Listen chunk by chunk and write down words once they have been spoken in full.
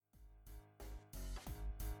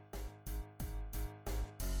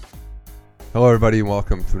Hello, everybody, and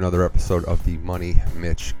welcome to another episode of the Money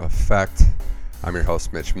Mitch Effect. I'm your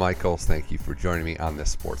host, Mitch Michaels. Thank you for joining me on this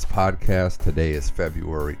sports podcast. Today is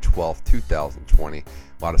February 12th, 2020. A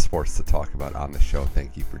lot of sports to talk about on the show.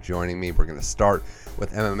 Thank you for joining me. We're going to start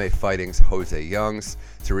with MMA Fighting's Jose Youngs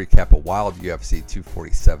to recap a wild UFC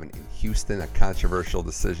 247 in Houston, a controversial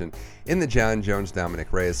decision in the John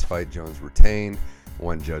Jones-Dominic Reyes fight. Jones retained.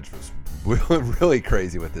 One judge was really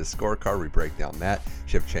crazy with his scorecard. We break down that,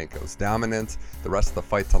 Shevchenko's dominance, the rest of the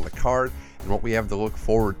fights on the card, and what we have to look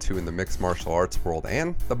forward to in the mixed martial arts world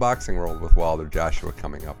and the boxing world with Wilder Joshua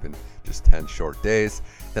coming up in just 10 short days.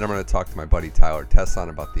 Then I'm going to talk to my buddy Tyler Tesson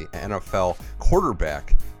about the NFL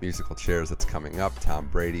quarterback musical chairs that's coming up. Tom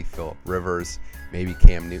Brady, Phillip Rivers, maybe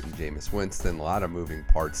Cam Newton, Jameis Winston, a lot of moving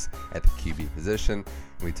parts at the QB position.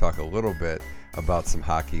 And we talk a little bit about some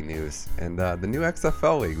hockey news and the new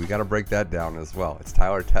XFL League. We got to break that down as well. It's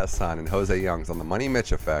Tyler Tesson and Jose Youngs on the Money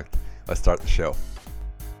Mitch Effect. Let's start the show.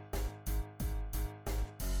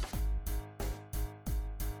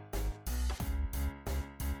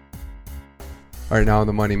 All right, now on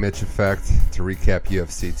the Money Mitch Effect to recap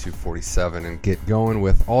UFC 247 and get going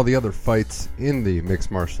with all the other fights in the mixed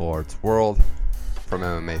martial arts world. From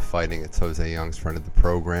MMA Fighting, it's Jose Youngs, friend of the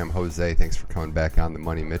program. Jose, thanks for coming back on the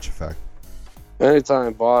Money Mitch Effect.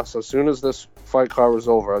 Anytime, boss. As soon as this fight card was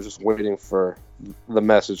over, I was just waiting for the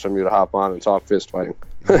message from you to hop on and talk fist fighting.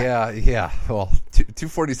 Yeah. Well,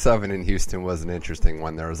 247 in Houston was an interesting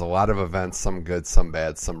one. There was a lot of events, some good, some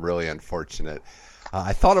bad, some really unfortunate.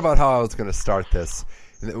 I thought about how I was going to start this.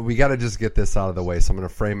 We got to just get this out of the way, so I'm going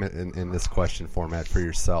to frame it in this question format for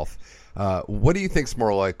yourself. What do you think's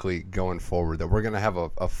more likely going forward? That we're going to have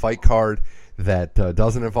a fight card that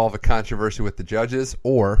doesn't involve a controversy with the judges,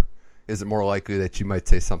 or is it more likely that you might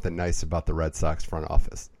say something nice about the Red Sox front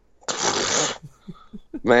office?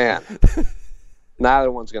 Man,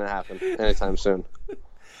 neither one's going to happen anytime soon.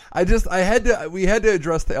 We had to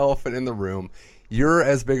address the elephant in the room. You're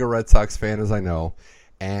as big a Red Sox fan as I know,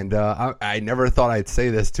 and I never thought I'd say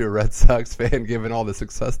this to a Red Sox fan given all the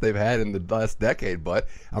success they've had in the last decade, but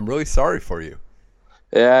I'm really sorry for you.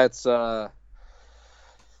 Yeah, it's I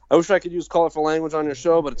wish I could use colorful language on your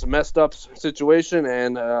show, but it's a messed up situation,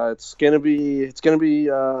 and it's gonna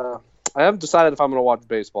be. I haven't decided if I'm gonna watch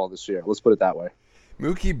baseball this year. Let's put it that way.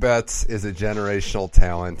 Mookie Betts is a generational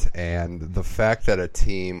talent, and the fact that a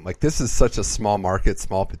team like this is such a small market,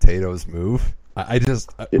 small potatoes move.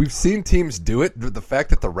 We've seen teams do it. The fact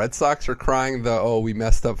that the Red Sox are crying we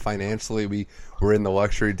messed up financially. We're in the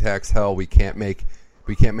luxury tax hell. We can't make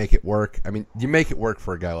it work. I mean, you make it work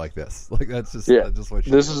for a guy like this. Like that's just what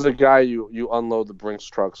you This do. Is the guy you unload the Brinks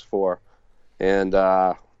trucks for, and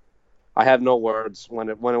I have no words when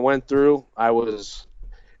it went through.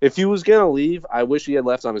 If he was gonna leave, I wish he had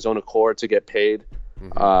left on his own accord to get paid.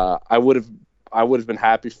 Mm-hmm. I would have been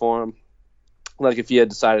happy for him. Like if he had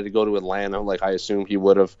decided to go to Atlanta, like I assume he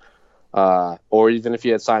would have, or even if he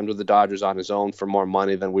had signed with the Dodgers on his own for more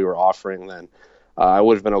money than we were offering, then I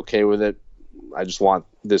would have been okay with it. I just want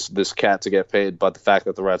this cat to get paid. But the fact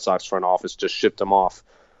that the Red Sox front office just shipped him off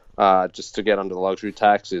just to get under the luxury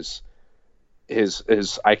tax is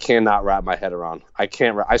I cannot wrap my head around.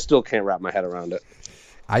 I still can't wrap my head around it.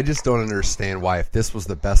 I just don't understand why, if this was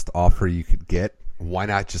the best offer you could get, why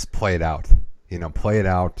not just play it out? Play it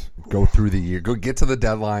out, go through the year, go get to the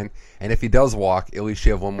deadline, and if he does walk, at least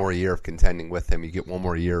you have one more year of contending with him. You get one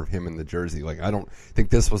more year of him in the jersey. Like, I don't think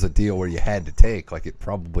this was a deal where you had to take. Like, it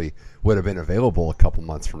probably would have been available a couple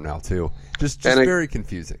months from now, too. Just very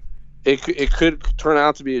confusing. It could turn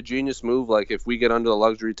out to be a genius move. Like, if we get under the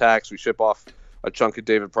luxury tax, we ship off a chunk of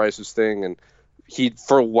David Price's thing, and he,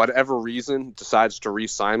 for whatever reason, decides to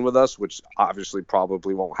re-sign with us, which obviously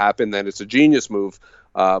probably won't happen, then it's a genius move.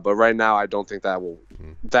 But right now, I don't think that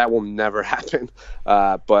will never happen.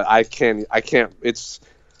 But I can't. It's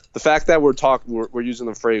the fact that we're using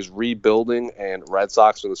the phrase rebuilding and Red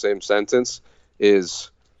Sox in the same sentence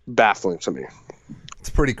is baffling to me. It's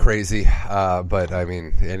pretty crazy. But I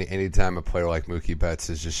mean, anytime a player like Mookie Betts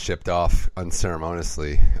is just shipped off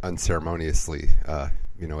unceremoniously,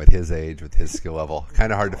 at his age with his skill level,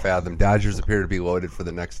 kind of hard to fathom. Dodgers appear to be loaded for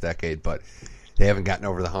the next decade, but they haven't gotten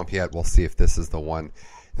over the hump yet. We'll see if this is the one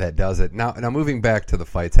that does it. Now moving back to the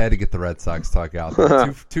fights, I had to get the Red Sox talk out there.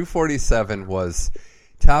 247 was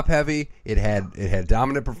top heavy. It had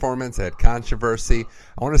dominant performance. It had controversy.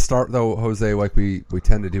 I want to start though, Jose, like we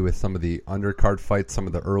tend to do with some of the undercard fights, some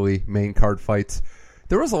of the early main card fights.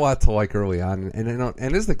 There was a lot to like early on,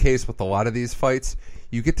 and is the case with a lot of these fights.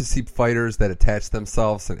 You get to see fighters that attach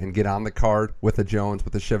themselves and get on the card with a Jones,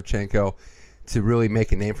 with a Shevchenko, to really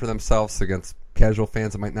make a name for themselves against casual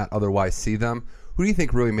fans that might not otherwise see them. who do you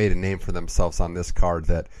think really made a name for themselves on this card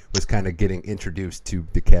that was kind of getting introduced to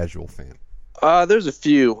the casual fan? There's a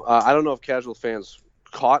few. I don't know if casual fans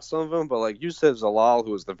caught some of them, but like Youssef Zalal,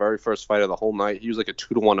 who was the very first fight of the whole night, he was like a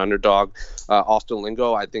 2-1 underdog. Austin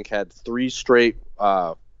Lingo, I think, had 3 straight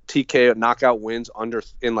TK knockout wins under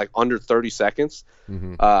 30 seconds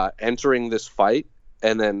entering this fight,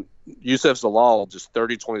 and then Youssef Zalal just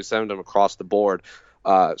 30-27 him across the board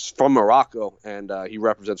from Morocco, and he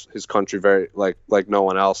represents his country very like no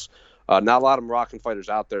one else. Not a lot of Moroccan fighters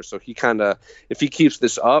out there, so he kind of, if he keeps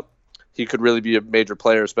this up, he could really be a major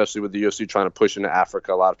player, especially with the UFC trying to push into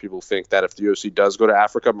Africa. A lot of people think that if the UFC does go to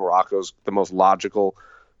Africa, Morocco's the most logical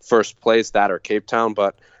first place, that or Cape Town,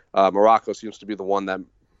 but Morocco seems to be the one that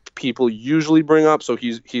people usually bring up, so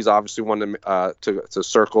he's obviously one to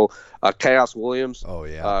circle. Chaos Williams,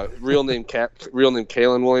 real name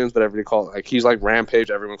Kalen Williams, but everybody calls he's like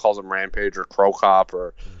Rampage. Everyone calls him Rampage or Crow Cop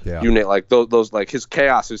or you name, like those like his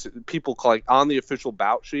Chaos is, people call, like on the official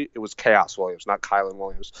bout sheet it was Chaos Williams, not Kylan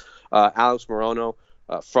Williams. Alex Morono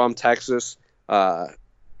from Texas was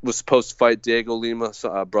supposed to fight Diego Lima,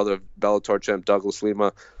 brother of Bellator champ Douglas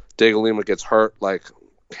Lima. Diego Lima gets hurt like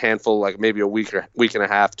handful, like maybe a week and a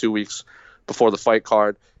half, 2 weeks before the fight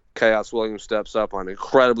card. Chaos Williams steps up on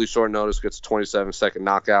incredibly short notice, gets a 27-second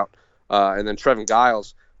knockout. And then Trevin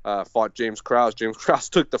Giles fought James Krause. James Krause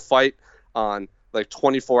took the fight on like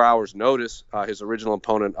 24 hours notice. His original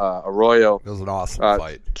opponent, Arroyo. It was an awesome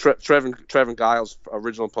fight. Trevin Giles'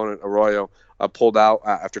 original opponent, Arroyo, pulled out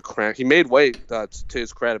after cramp. He made weight to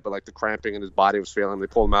his credit, but like the cramping in his body was failing. They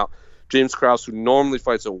pulled him out. James Krause, who normally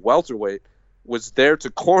fights at welterweight, was there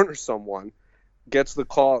to corner someone, gets the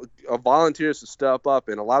call, volunteers to step up,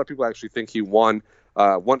 and a lot of people actually think he won.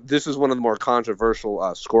 This is one of the more controversial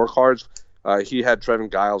scorecards. He had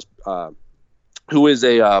Trevin Giles, who is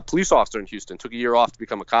a police officer in Houston, took a year off to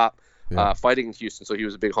become a cop, fighting in Houston, so he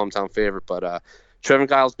was a big hometown favorite. But Trevin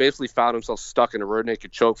Giles basically found himself stuck in a rear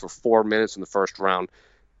naked choke for 4 minutes in the first round,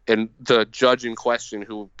 and the judge in question,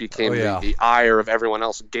 who became the ire of everyone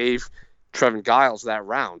else, gave Trevin Giles that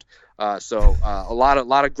round. So a lot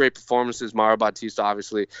of great performances. Mario Bautista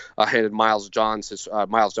obviously handed Miles Johns.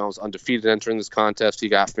 Miles Johns was undefeated entering this contest. He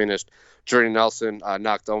got finished. Jordy Nelson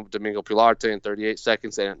knocked out Domingo Pilarte in 38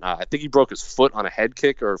 seconds, and I think he broke his foot on a head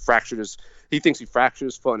kick or fractured his. He thinks he fractured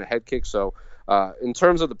his foot on a head kick. So in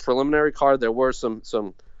terms of the preliminary card, there were some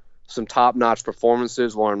top-notch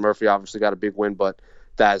performances. Lauren Murphy obviously got a big win, but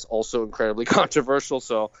that is also incredibly controversial.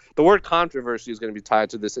 So the word controversy is going to be tied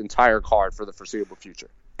to this entire card for the foreseeable future.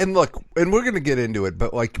 And look, and we're going to get into it,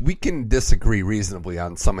 but like we can disagree reasonably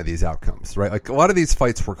on some of these outcomes, right? Like a lot of these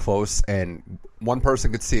fights were close, and one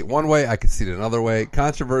person could see it one way, I could see it another way.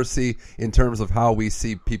 Controversy in terms of how we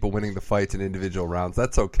see people winning the fights in individual rounds,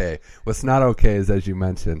 that's okay. What's not okay is, as you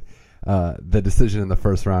mentioned, the decision in the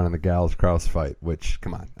first round in the Giles-Krause fight, which,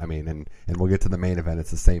 come on, I mean, and we'll get to the main event, it's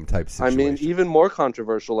the same type of situation. I mean, even more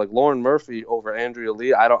controversial, like Lauren Murphy over Andrea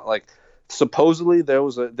Lee, I don't like. Supposedly there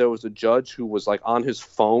was a judge who was like on his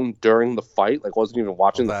phone during the fight, like wasn't even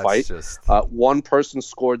watching the fight. One person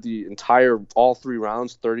scored all 3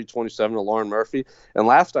 rounds, 30-27 to Lauren Murphy. And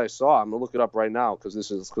last I saw, I'm gonna look it up right now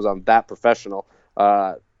because I'm that professional.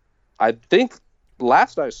 I think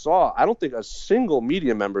last I saw, I don't think a single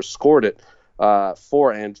media member scored it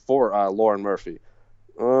for Lauren Murphy.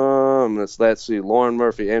 Let's see. Lauren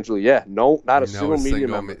Murphy, Angela. Yeah, no, not a single media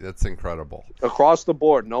member. That's incredible. Across the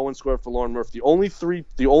board, no one scored for Lauren Murphy.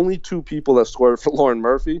 The only 2 people that scored for Lauren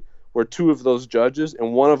Murphy were 2 of those judges,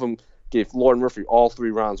 and one of them gave Lauren Murphy all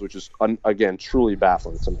 3 rounds, which is again truly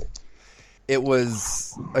baffling to me. It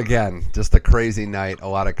was, again, just a crazy night, a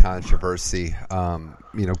lot of controversy.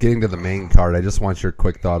 Getting to the main card, I just want your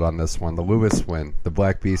quick thought on this one. The Lewis win, the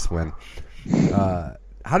Black Beast win.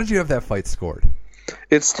 How did you have that fight scored?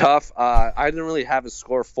 It's tough. I didn't really have a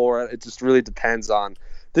score for it. It just really depends on.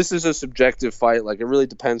 This is a subjective fight. Like, it really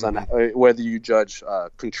depends on whether you judge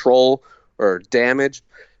control or damage.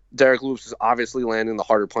 Derek Lewis is obviously landing the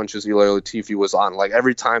harder punches. Ilir Latifi was on. Like,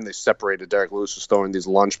 every time they separated, Derek Lewis was throwing these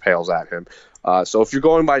lunge pails at him. So if you're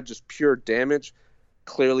going by just pure damage,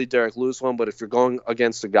 clearly Derek Lewis won. But if you're going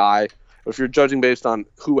against a guy, if you're judging based on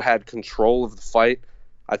who had control of the fight,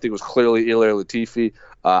 I think it was clearly Ilir Latifi.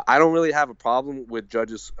 I don't really have a problem with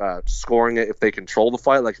judges scoring it if they control the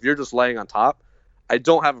fight. Like, if you're just laying on top, I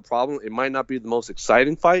don't have a problem. It might not be the most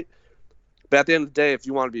exciting fight, but at the end of the day, if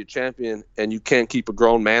you want to be a champion and you can't keep a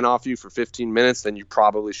grown man off you for 15 minutes, then you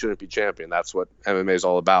probably shouldn't be champion. That's what MMA is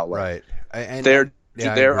all about. Like, right. And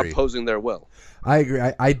they're opposing their will. I agree.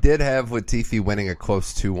 I did have Latifi winning a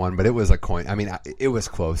close 2-1, but it was a coin. I mean, it was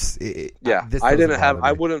close. I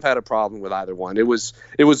wouldn't have had a problem with either one. It was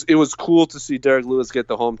cool to see Derek Lewis get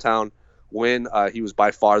the hometown win. He was by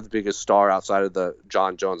far the biggest star outside of the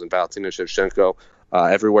John Jones and Valentina Shevchenko.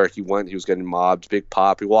 Everywhere he went, he was getting mobbed. Big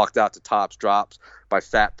pop. He walked out to tops drops by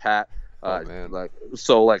Fat Pat. Man.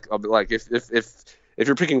 If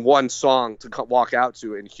you're picking one song to walk out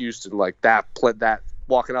to in Houston, like that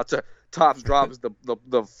walking out to Tops Drops, the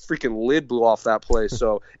freaking lid blew off that place.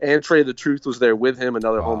 So, and Trey the Truth was there with him,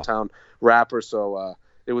 another hometown rapper. So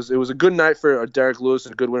it was a good night for Derek Lewis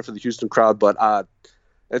and a good win for the Houston crowd. But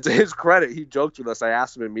to his credit, he joked with us. I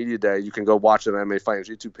asked him in media day. You can go watch it on MMA Fighting's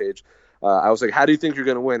YouTube page. I was like, "How do you think you're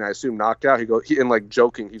going to win?" I assume knockout.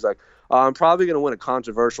 Joking. He's like, "I'm probably going to win a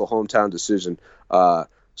controversial hometown decision."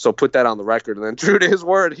 So put that on the record. And then true to his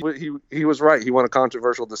word, he was right. He won a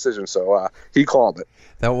controversial decision, so he called it.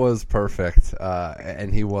 That was perfect.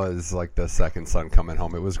 And he was like the second son coming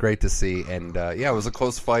home. It was great to see. And, it was a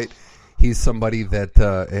close fight. He's somebody that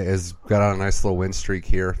has got on a nice little win streak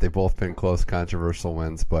here. They've both been close, controversial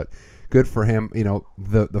wins, but good for him. You know,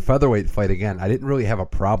 the featherweight fight, again, I didn't really have a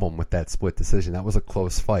problem with that split decision. That was a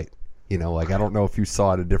close fight. You know, I don't know if you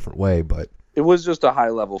saw it a different way, but it was just a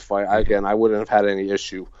high-level fight. I wouldn't have had any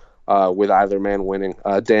issue with either man winning.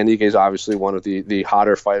 Dan Ige is obviously one of the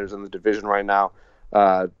hotter fighters in the division right now.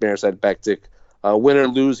 Mirsad Bektic, win or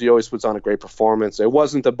lose, he always puts on a great performance. It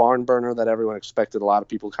wasn't the barn burner that everyone expected. A lot of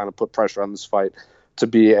people kind of put pressure on this fight to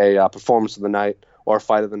be a performance of the night or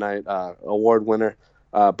fight of the night award winner.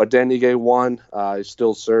 But Dan Ige won. He's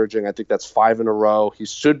still surging. I think that's 5 in a row. He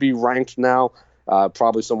should be ranked now,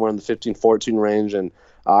 probably somewhere in the 15-14 range, and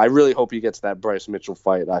I really hope he gets that Bryce Mitchell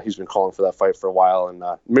fight. He's been calling for that fight for a while, and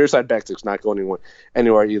Mirsad Bektic's not going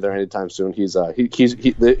anywhere either anytime soon.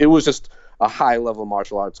 It was just a high-level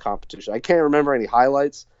martial arts competition. I can't remember any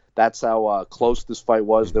highlights. That's how close this fight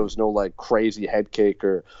was. There was no crazy head kick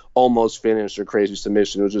or almost finish or crazy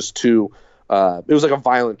submission. It was just it was like a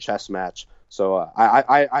violent chess match. So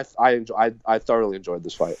I thoroughly enjoyed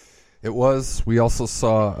this fight. It was. We also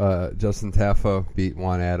saw Justin Tafa beat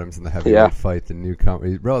Juan Adams in the heavyweight fight,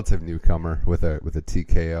 the relative newcomer with a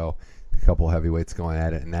TKO. A couple heavyweights going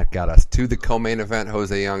at it, and that got us to the co-main event.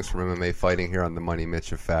 Jose Youngs from MMA Fighting here on the Money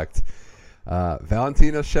Mitch Effect.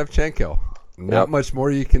 Valentina Shevchenko. Not much more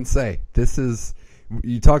you can say.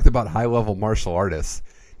 You talked about high-level martial artists.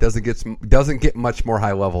 Doesn't get much more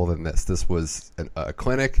high level than this. This was a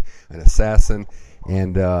clinic, an assassin,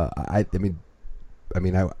 and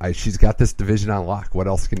she's got this division on lock. What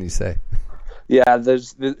else can you say? Yeah,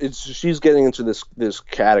 she's getting into this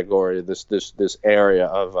category, this area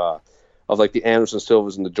of like the Anderson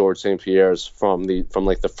Silvas and the George St. Pierres from the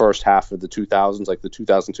first half of the 2000s, like the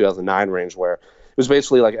 2009 range, where it was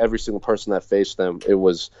basically like every single person that faced them. It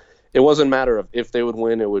wasn't a matter of if they would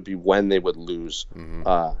win; it would be when they would lose.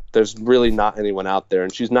 Mm-hmm. There's really not anyone out there,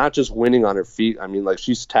 and she's not just winning on her feet. I mean,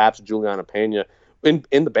 she's tapped Juliana Pena in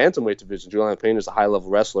the bantamweight division. Juliana Pena is a high-level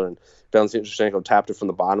wrestler, and Valentina Shevchenko tapped her from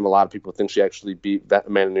the bottom. A lot of people think she actually beat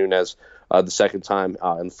Amanda Nunes the second time,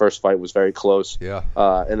 and the first fight was very close. Yeah.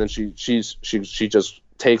 And then she just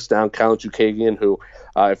takes down Katlyn Chookagian, who,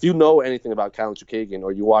 if you know anything about Katlyn Chookagian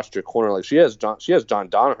or you watched her corner, she has John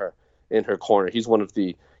Danaher in her corner. He's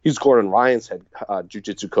Gordon Ryan's head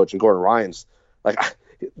jiu-jitsu coach, and Gordon Ryan's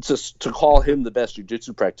to call him the best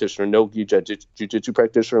jiu-jitsu practitioner, no jiu-jitsu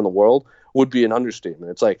practitioner in the world would be an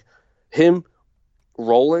understatement. It's like him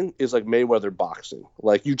rolling is like Mayweather boxing.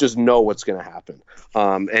 Like you just know what's going to happen,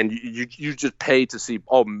 and you just pay to see.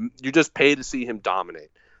 You just pay to see him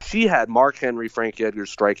dominate. She had Mark Henry, Frankie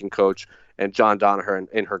Edgar's striking coach, and John Danaher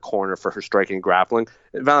in her corner for her striking and grappling.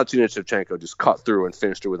 And Valentina Shevchenko just cut through and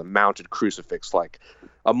finished her with a mounted crucifix, like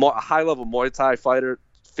a high-level Muay Thai fighter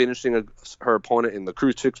finishing her opponent in the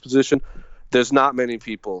crucifix position. There's not many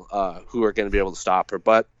people who are going to be able to stop her,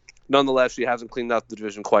 but nonetheless, she hasn't cleaned out the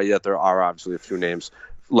division quite yet. There are obviously a few names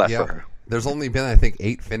left for her. There's only been, I think,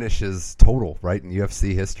 8 finishes total, right, in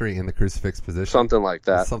UFC history in the crucifix position. Something like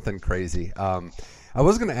that. That's something crazy. I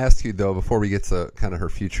was going to ask you, though, before we get to kind of her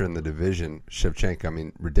future in the division, Shevchenko, I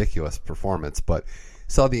mean, ridiculous performance, but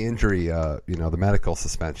saw the injury, the medical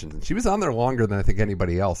suspensions, and she was on there longer than I think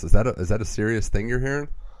anybody else. Is that a serious thing you're hearing?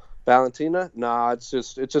 Valentina? No, it's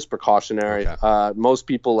just precautionary. Okay. Most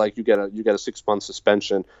people, you get a 6-month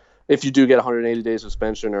suspension. If you do get 180 days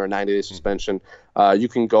suspension or a 90-day suspension, you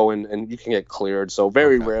can go in and you can get cleared. So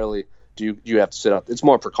very rarely do you have to sit up. It's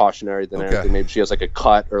more precautionary than anything. Maybe she has like a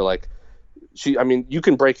cut or like you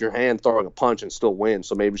can break your hand throwing a punch and still win.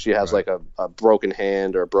 So maybe she has like a broken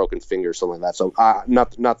hand or a broken finger or something like that. So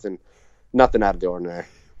nothing out of the ordinary.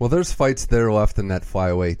 Well, there's fights there left in that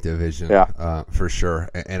flyweight division, for sure.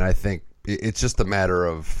 And I think it's just a matter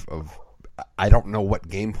of I don't know what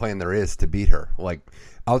game plan there is to beat her. Like,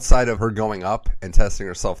 outside of her going up and testing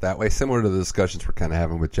herself that way, similar to the discussions we're kind of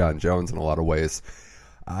having with John Jones in a lot of ways,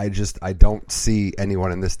 I don't see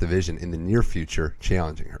anyone in this division in the near future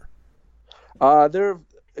challenging her.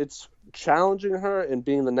 It's challenging her and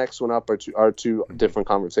being the next one up are two different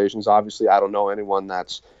conversations. Obviously, I don't know anyone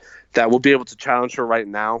that will be able to challenge her right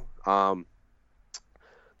now.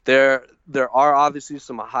 There are obviously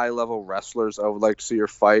some high-level wrestlers I would like to see her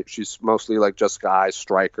fight. She's mostly like Jessica Eye,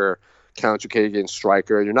 striker, Counter Kagan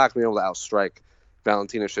striker. You're not going to be able to outstrike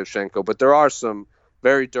Valentina Shevchenko, but there are some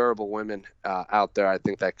very durable women out there. I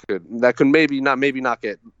think that could maybe not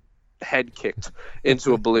get head kicked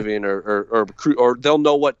into oblivion or they'll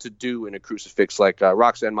know what to do in a crucifix, like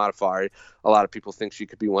Roxanne Modafferi. A lot of people think she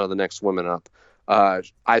could be one of the next women up.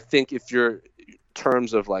 I think if you're in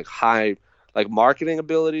terms of like high like marketing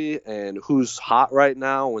ability and who's hot right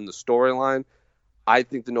now in the storyline, I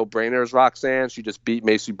think the no-brainer is Roxanne. She just beat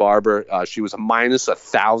Macy Barber. She was a minus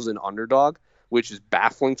 1,000 underdog, which is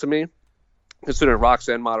baffling to me, considering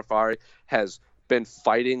Roxanne Modafferi has been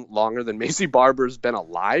fighting longer than Macy Barber's been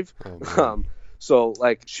alive. So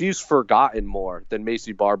like she's forgotten more than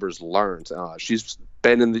Macy Barber's learned. She's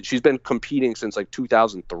been competing since like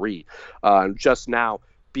 2003, just now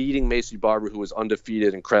beating Macy Barber, who was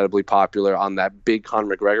undefeated, incredibly popular on that big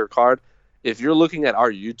Conor McGregor card. If you're looking at our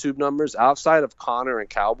YouTube numbers, outside of Conor and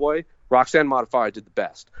Cowboy, Roxanne Modafferi did the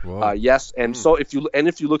best. Yes, and so if you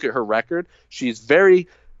look at her record, she's her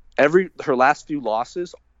last few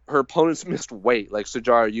losses, her opponents missed weight, like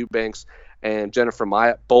Sijara Eubanks and Jennifer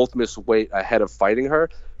Maia both missed weight ahead of fighting her.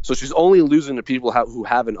 So she's only losing to people who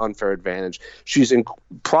have an unfair advantage. She's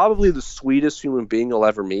probably the sweetest human being you'll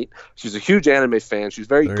ever meet. She's a huge anime fan. She's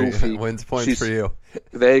very goofy. Wins points for you.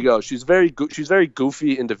 There you go. She's very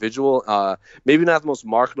goofy individual. Maybe not the most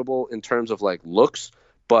marketable in terms of like looks,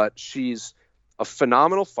 but she's a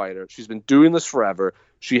phenomenal fighter. She's been doing this forever.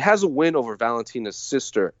 She has a win over Valentina's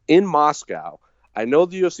sister in Moscow. I know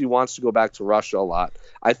the UFC wants to go back to Russia a lot.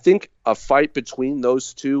 I think a fight between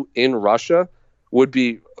those two in Russia would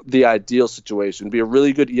be the ideal situation. It'd be a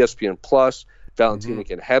really good ESPN Plus. Valentina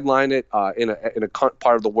can headline it in a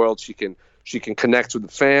part of the world she can connect with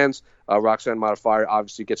the fans. Roxanne Modafferi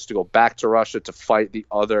obviously gets to go back to Russia to fight the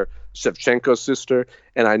other Shevchenko sister.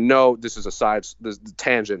 And I know this is the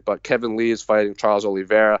tangent, but Kevin Lee is fighting Charles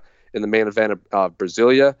Oliveira in the main event of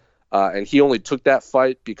Brasilia. And he only took that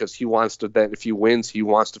fight because he wants to then, if he wins, he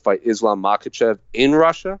wants to fight Islam Makhachev in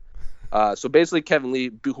Russia. So basically, Kevin Lee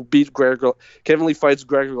fights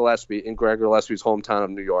Gregor Gillespie in Gregor Gillespie's hometown of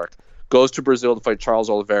New York, goes to Brazil to fight Charles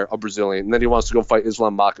Oliveira, a Brazilian, and then he wants to go fight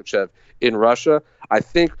Islam Makhachev in Russia. I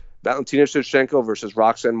think Valentina Shevchenko versus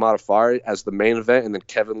Roxanne Modafferi as the main event, and then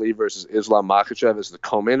Kevin Lee versus Islam Makhachev as the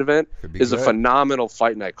co-main event is a phenomenal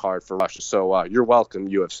fight night card for Russia. So you're welcome,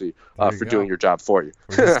 UFC, for doing your job for you.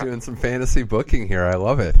 We're just doing some fantasy booking here. I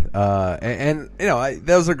love it. And you know,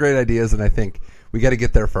 those are great ideas, and I think we got to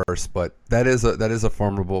get there first. But that is a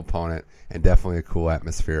formidable opponent and definitely a cool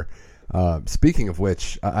atmosphere. Speaking of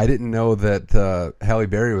which, I didn't know that Halle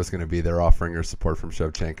Berry was going to be there offering her support from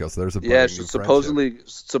Shevchenko. So there's a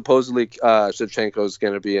supposedly Shevchenko is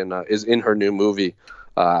going to be is in her new movie,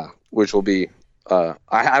 which will be I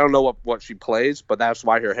don't know what she plays, but that's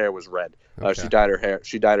why her hair was red. Okay. She dyed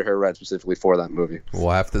her hair red specifically for that movie. We'll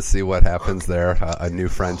have to see what happens there. A new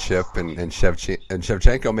friendship and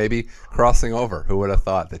Shevchenko maybe crossing over. Who would have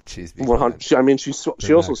thought that she's?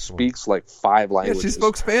 She also speaks like 5 languages. Yeah, she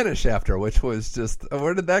spoke Spanish after, which was just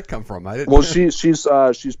where did that come from? I didn't. Well,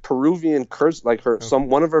 she's Peruvian. Like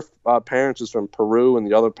one of her parents is from Peru, and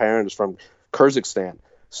the other parent is from Kyrgyzstan.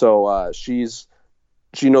 So she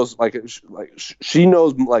knows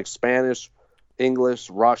Spanish, English,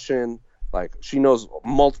 Russian. Like she knows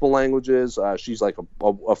multiple languages. She's like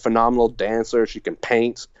a phenomenal dancer. She can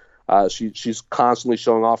paint. She's constantly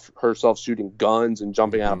showing off herself shooting guns and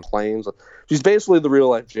jumping out of planes. She's basically the real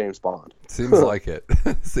life James Bond. Seems like it.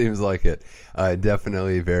 Seems like it.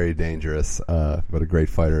 Definitely very dangerous, but a great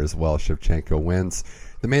fighter as well. Shevchenko wins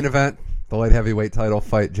the main event, the light heavyweight title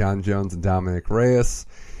fight, John Jones and Dominic Reyes.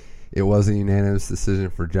 It was a unanimous decision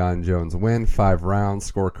for John Jones' win. 5 rounds,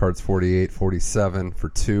 scorecards 48-47 for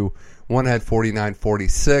 2. One had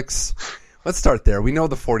 49-46. Let's start there. We know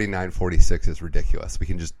the 49-46 is ridiculous. We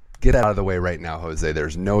can just get out of the way right now, Jose.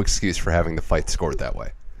 There's no excuse for having the fight scored that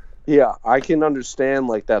way. Yeah, I can understand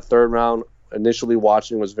like that third round initially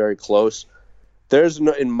watching was very close.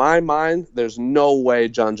 in my mind, there's no way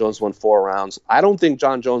John Jones won 4 rounds. I don't think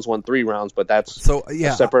John Jones won 3 rounds, but that's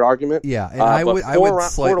a separate argument. Yeah, and I would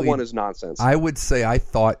slightly, 4-1 is nonsense. I would say I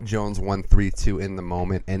thought Jones won 3-2 in the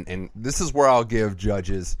moment, and this is where I'll give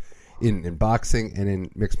judges in boxing and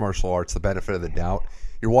in mixed martial arts the benefit of the doubt.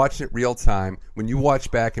 You're watching it real time. When you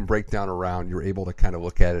watch back and break down a round, you're able to kind of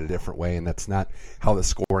look at it a different way, and that's not how the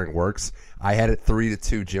scoring works. I had it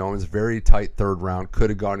 3-2 Jones, very tight third round,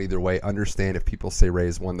 could have gone either way. Understand if people say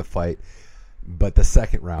Reyes won the fight, but the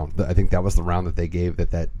second round, I think that was the round that they gave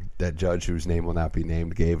that judge whose name will not be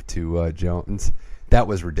named gave to Jones. That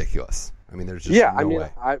was ridiculous. I mean, there's just no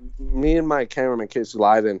way. Me and my cameraman Casey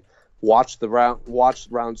Leiden watched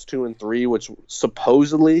rounds 2 and 3, which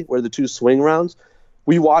supposedly were the 2 swing rounds.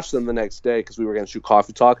 We watched them the next day because we were going to shoot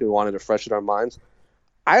Coffee Talk and we wanted to freshen our minds.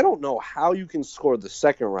 I don't know how you can score the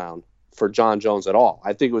second round for John Jones at all.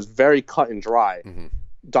 I think it was very cut and dry. Mm-hmm.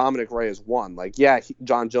 Dominic Reyes won.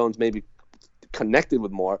 John Jones maybe connected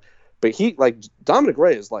with more, but Dominic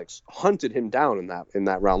Reyes hunted him down in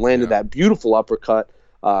that round, landed that beautiful uppercut.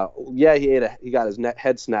 He got his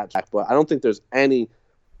head snapped back, but I don't think there's any.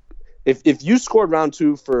 If you scored round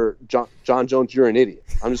 2 for John Jones, you're an idiot.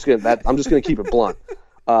 I'm just gonna keep it blunt.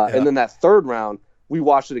 And then that third round, we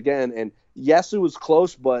watched it again, and yes, it was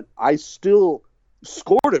close, but I still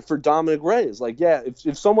scored it for Dominic Reyes.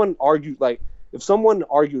 If someone argued with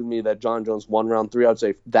me that John Jones won round 3, I would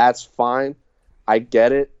say that's fine. I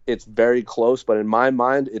get it. It's very close, but in my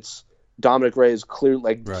mind, it's Dominic Reyes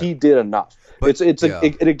clearly he did enough. But it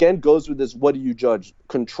again goes with this: what do you judge,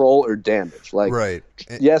 control or damage?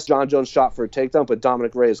 Yes, John Jones shot for a takedown, but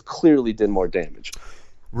Dominic Reyes clearly did more damage.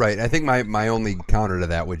 Right. I think my only counter to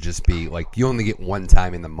that would just be you only get one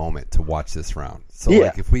time in the moment to watch this round. So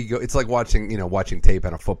if we go, it's like watching tape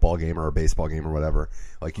on a football game or a baseball game or whatever.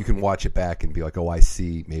 You can watch it back and be like, oh, I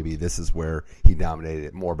see. Maybe this is where he dominated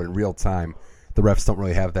it more. But in real time, the refs don't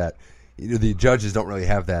really have that. The judges don't really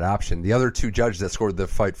have that option. The other 2 judges that scored the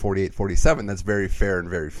fight 48-47, that's very fair and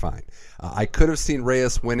very fine. I could have seen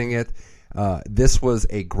Reyes winning it. This was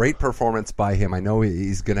a great performance by him. I know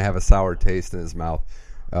he's going to have a sour taste in his mouth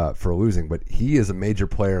for losing, but he is a major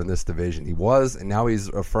player in this division. He was, and now he's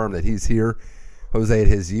affirmed that he's here. Jose, at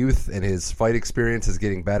his youth and his fight experience, is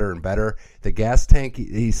getting better and better. The gas tank,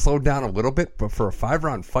 he slowed down a little bit, but for a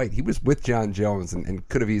 5-round fight, he was with John Jones and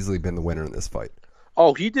could have easily been the winner in this fight.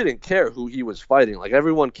 Oh, he didn't care who he was fighting.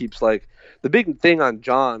 Everyone keeps the big thing on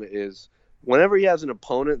John is whenever he has an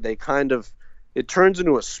opponent, it turns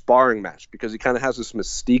into a sparring match because he kind of has this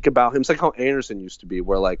mystique about him. It's like how Anderson used to be,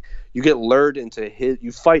 where you get lured into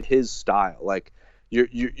you fight his style.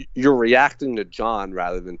 You're reacting to John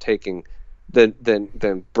rather than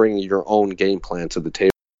than bringing your own game plan to the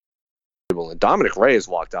table. And Dominic Reyes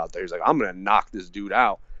walked out there. He's like, I'm gonna knock this dude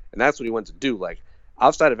out, and that's what he went to do.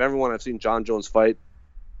 Outside of everyone I've seen John Jones fight,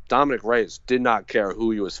 Dominic Reyes did not care who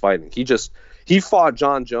he was fighting. He fought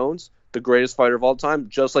John Jones, the greatest fighter of all time,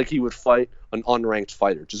 just like he would fight an unranked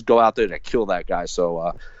fighter. Just go out there to kill that guy.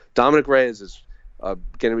 So Dominic Reyes is going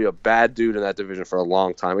to be a bad dude in that division for a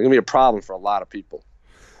long time. It's going to be a problem for a lot of people.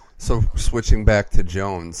 So switching back to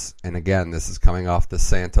Jones, and again, this is coming off the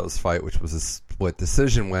Santos fight, which was a split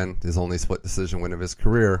decision win, his only split decision win of his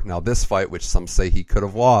career. Now this fight, which some say he could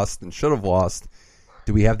have lost and should have lost,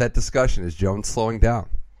 do we have that discussion? Is Jones slowing down?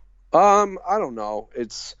 I don't know.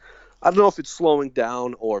 I don't know if it's slowing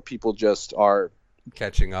down or people just are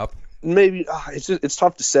catching up. Maybe it's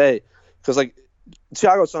tough to say because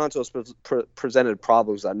Thiago Santos presented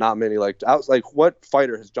problems that not many what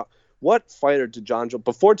fighter did John Jones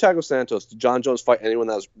before Thiago Santos? Did John Jones fight anyone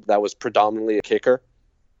that was predominantly a kicker?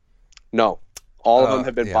 No. All of them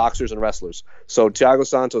have been boxers and wrestlers. So Thiago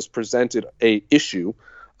Santos presented a issue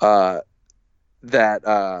that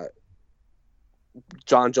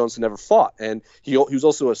John Jones never fought, and he was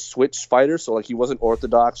also a switch fighter, so he wasn't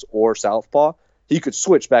orthodox or southpaw. He could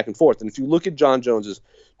switch back and forth. And if you look at John Jones's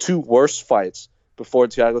 2 worst fights before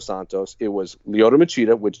Thiago Santos, it was Lyoto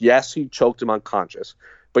Machida, which yes, he choked him unconscious,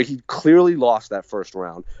 but he clearly lost that first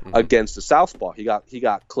round against the southpaw. He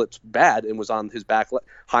got clipped bad and was on his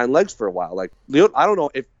hind legs for a while. Lyoto, I don't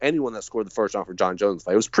know if anyone that scored the first round for John Jones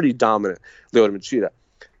fight. It was pretty dominant, Lyoto Machida.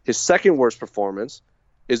 His second worst performance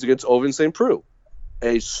is against Ovince St. Preux,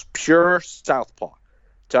 a pure southpaw.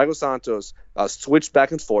 Thiago Santos switched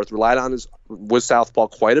back and forth, relied on was southpaw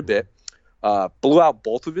quite a bit, blew out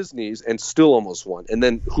both of his knees, and still almost won. And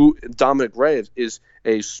then Dominic Reyes is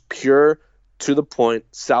a pure, to the point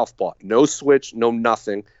southpaw, no switch, no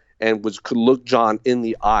nothing, and could look John in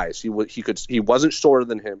the eyes. He wasn't shorter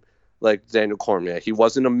than him like Daniel Cormier. He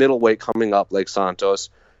wasn't a middleweight coming up like Santos.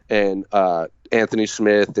 and Anthony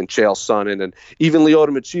Smith and Chael Sonnen, and even Lyoto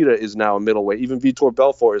Machida is now a middleweight. Even Vitor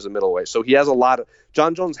Belfort is a middleweight. So he has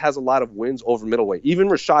John Jones has a lot of wins over middleweight. Even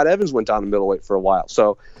Rashad Evans went down to middleweight for a while.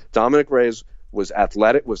 So Dominic Reyes was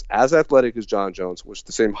as athletic as John Jones, was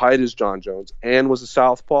the same height as John Jones, and was a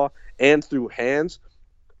southpaw, and threw hands.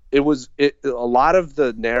 A lot of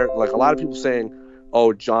the narrative, like a lot of people saying,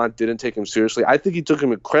 oh, John didn't take him seriously. I think he took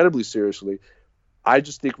him incredibly seriously. I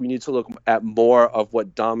just think we need to look at more of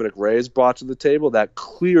what Dominic Reyes brought to the table that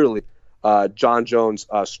clearly John Jones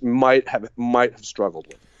might have struggled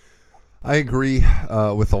with. I agree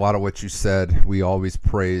with a lot of what you said. We always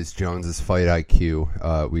praise Jones's fight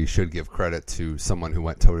IQ. We should give credit to someone who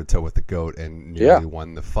went toe-to-toe with the GOAT and nearly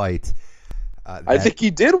won the fight. I think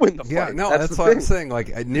he did win the fight. Yeah, no, that's what I'm saying.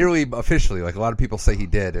 Like nearly officially, like a lot of people say he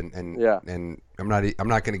did, and I'm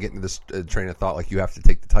not going to get into this train of thought like you have to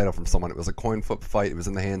take the title from someone. It was a coin flip fight. It was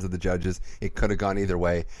in the hands of the judges. It could have gone either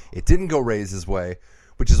way. It didn't go Reyes' way,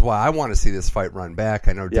 which is why I want to see this fight run back.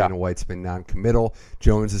 I know Dana White's been non-committal.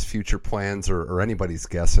 Jones's future plans are anybody's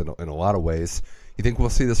guess in a lot of ways. You think we'll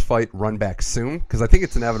see this fight run back soon? Because I think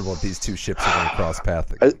it's inevitable that these two ships are going to cross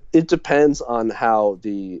paths again. It depends on how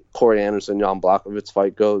the Corey Anderson-Jan Blachowicz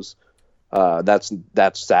fight goes. That's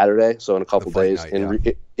Saturday, so in a couple days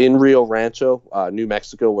in Rio Rancho, New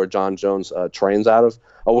Mexico, where John Jones trains out of.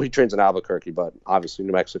 Oh, well, he trains in Albuquerque, but obviously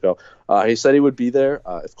New Mexico. He said he would be there.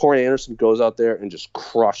 If Corey Anderson goes out there and just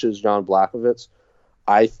crushes Jan Blachowicz,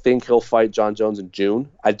 I think he'll fight John Jones in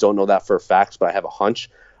June. I don't know that for a fact, but I have a hunch.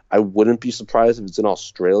 I wouldn't be surprised if it's in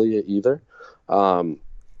Australia either.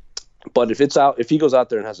 But if he goes out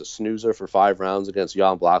there and has a snoozer for 5 rounds against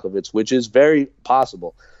Jan Blachowicz, which is very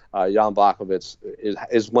possible, Jan Blachowicz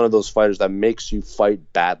is one of those fighters that makes you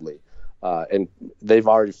fight badly. And they've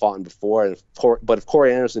already fought before. But if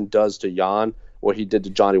Corey Anderson does to Jan what he did to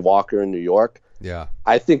Johnny Walker in New York,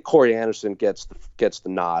 I think Corey Anderson gets the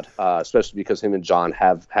nod, especially because him and John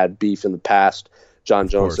have had beef in the past. John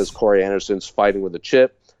Jones says Corey Anderson's fighting with a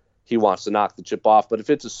chip. He wants to knock the chip off. But if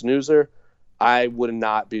it's a snoozer, I would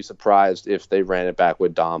not be surprised if they ran it back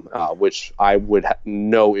with Dom, which I would have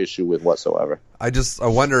no issue with whatsoever. I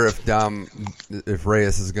wonder if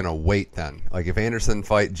Reyes is going to wait then. Like if Anderson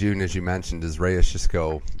fight June, as you mentioned, does Reyes just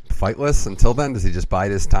go fightless until then? Does he just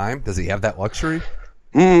bide his time? Does he have that luxury?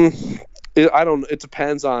 I don't. It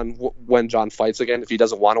depends on when John fights again. If he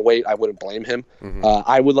doesn't want to wait, I wouldn't blame him.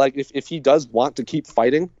 I would like if he does want to keep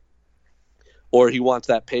fighting, or he wants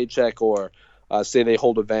that paycheck, or say they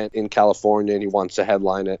hold an event in California and he wants to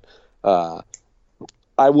headline it.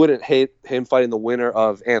 I wouldn't hate him fighting the winner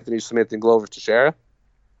of Anthony Smith and Glover Teixeira,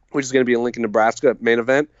 which is going to be in Lincoln, Nebraska main if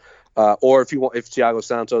Thiago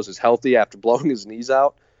Santos is healthy after blowing his knees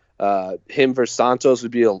out, him versus Santos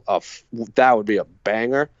would be a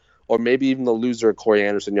banger, or maybe even the loser of Corey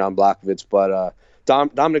Anderson, Jan Blachowicz. But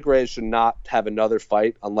Dominic Reyes should not have another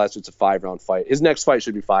fight unless it's a 5-round fight. His next fight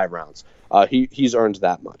should be 5 rounds. He's earned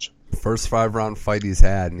that much. First 5-round fight he's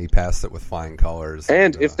had, and he passed it with flying colors.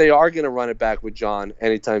 And if they are going to run it back with John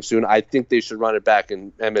anytime soon, I think they should run it back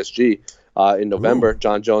in MSG in November. Ooh.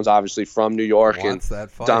 John Jones, obviously from New York, wants that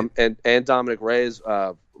fight. And Dominic Reyes,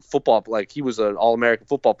 football, like he was an All-American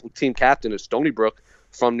football team captain at Stony Brook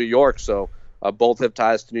from New York, so both have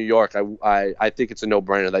ties to New York. I think it's a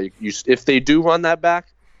no-brainer that if they do run that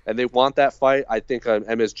back and they want that fight, I think an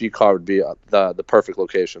MSG card would be the perfect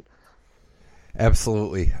location.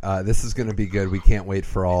 Absolutely. This is going to be good. We can't wait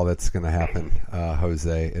for all that's going to happen,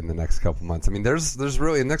 Jose, in the next couple months. I mean, there's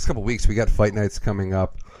really in the next couple weeks we got fight nights coming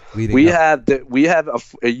up. We have a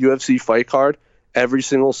UFC fight card every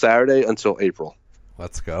single Saturday until April.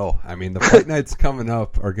 Let's go. I mean, the fight nights coming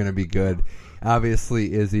up are going to be good.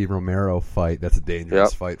 Obviously, Izzy Romero fight. That's a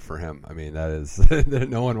dangerous fight for him. I mean, that is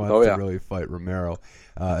no one wants to really fight Romero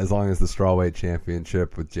as long as the strawweight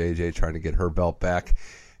championship with JJ trying to get her belt back.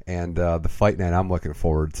 And the fight night I'm looking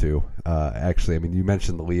forward to. Actually, I mean, you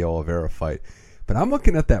mentioned the Leo Oliveira fight, but I'm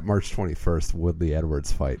looking at that March 21st Woodley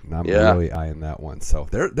Edwards fight, and I'm really eyeing that one. So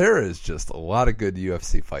there is just a lot of good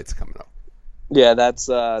UFC fights coming up. Yeah, there's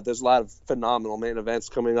a lot of phenomenal main events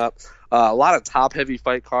coming up. A lot of top-heavy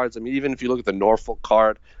fight cards. I mean, even if you look at the Norfolk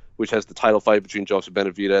card, which has the title fight between Joseph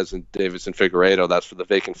Benavidez and Deiveson Figueiredo, that's for the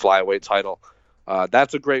vacant flyweight title.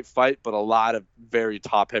 That's a great fight, but a lot of very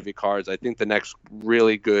top-heavy cards. I think the next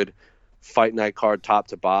really good fight night card, top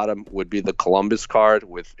to bottom, would be the Columbus card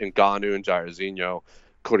with Ngannou and Jairzinho.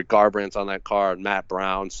 Cody Garbrandt's on that card, Matt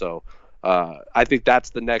Brown. So I think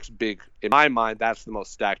that's the next big, in my mind, that's the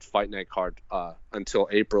most stacked fight night card until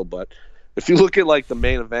April. But if you look at like the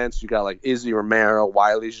main events, you got like Izzy Romero,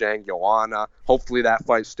 Wiley Zhang, Joanna. Hopefully that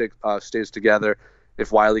fight stays together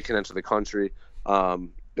if Wiley can enter the country.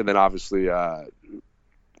 then obviously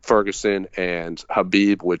Ferguson and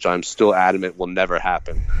Habib, which I'm still adamant will never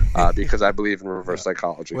happen because I believe in reverse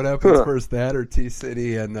psychology. What happens first, that or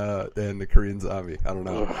T-City and the Korean Zombie? I don't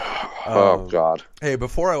know. Oh, God. Hey,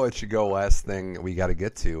 before I let you go, last thing we got to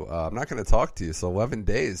get to. I'm not going to talk to you, so 11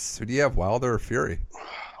 days. Who do you have, Wilder or Fury?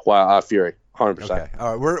 Wow, Fury, 100%. Okay.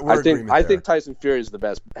 All right, I think Tyson Fury is the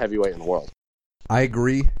best heavyweight in the world. I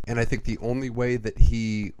agree, and I think the only way that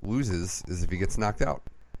he loses is if he gets knocked out.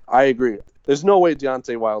 I agree. There's no way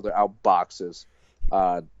Deontay Wilder outboxes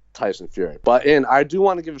Tyson Fury. And I do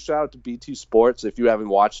want to give a shout out to BT Sports if you haven't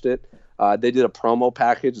watched it. They did a promo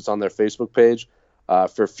package. It's on their Facebook page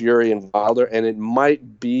for Fury and Wilder, and it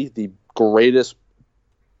might be the greatest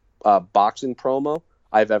boxing promo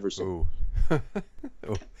I've ever seen.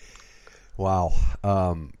 Ooh. Wow.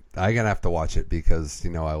 I'm going to have to watch it because, I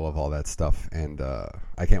love all that stuff, and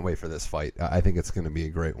I can't wait for this fight. I think it's going to be a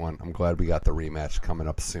great one. I'm glad we got the rematch coming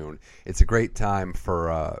up soon. It's a great time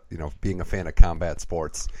for, being a fan of combat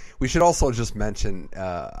sports. We should also just mention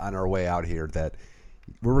on our way out here that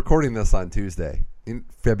we're recording this on Tuesday,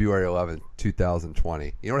 February 11th,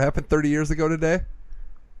 2020. You know what happened 30 years ago today?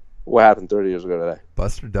 What happened 30 years ago today?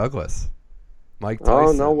 Buster Douglas. Mike Tyson.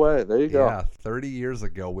 Oh, no way. There you go. Yeah, 30 years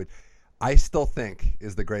ago. I still think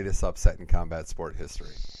is the greatest upset in combat sport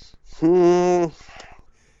history.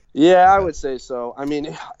 Yeah, I would say so. I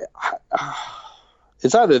mean,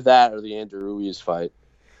 it's either that or the Andrew Ruiz fight.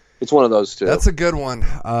 It's one of those two. That's a good one.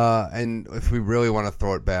 And if we really want to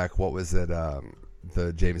throw it back, what was it?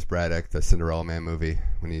 The James Braddock, the Cinderella Man movie,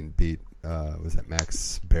 when he beat, was that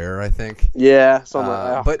Max Baer, I think? Yeah.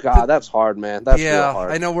 God, that's hard, man. That's real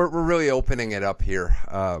hard. I know we're really opening it up here.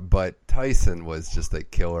 But Tyson was just a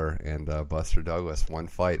killer, and Buster Douglas, one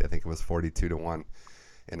fight, I think it was 42-1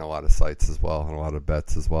 in a lot of sites as well, and a lot of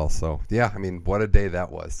bets as well. So, yeah, I mean, what a day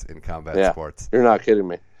that was in combat sports. You're not kidding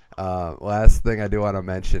me. Last thing I do want to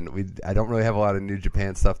mention, I don't really have a lot of New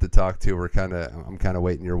Japan stuff to talk to. I'm kind of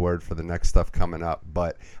waiting your word for the next stuff coming up.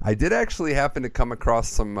 But I did actually happen to come across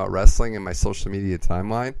some wrestling in my social media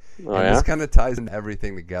timeline. This kind of ties in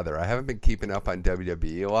everything together. I haven't been keeping up on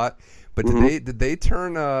WWE a lot, but did they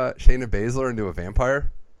turn Shayna Baszler into a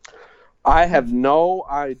vampire? I have no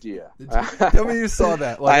idea. Tell me you saw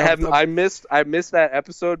that. I missed that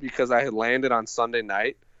episode because I had landed on Sunday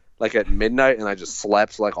night, like at midnight, and I just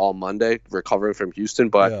slept like all Monday recovering from Houston.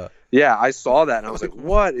 But yeah, I saw that and I was like,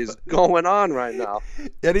 what is going on right now?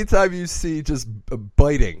 Anytime you see just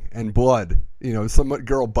biting and blood, some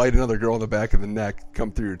girl bite another girl in the back of the neck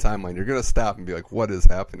come through your timeline, you're going to stop and be like, what is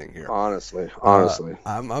happening here? Honestly.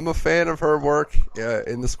 I'm a fan of her work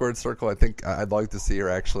in the Squared Circle. I think I'd like to see her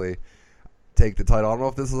actually take the title. I don't know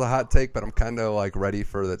if this is a hot take, but I'm kind of like ready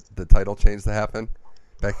for the title change to happen.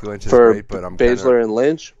 Becky Lynch is great, but I'm Baszler and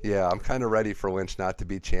Lynch. Yeah, I'm kind of ready for Lynch not to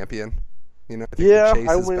be champion. I think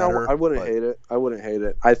I wouldn't hate it. I wouldn't hate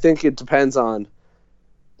it. I think it depends on,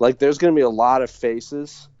 like, there's going to be a lot of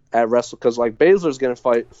faces at Wrestle because like Baszler's going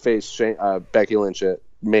to face Becky Lynch at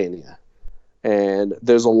Mania, and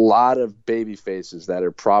there's a lot of baby faces that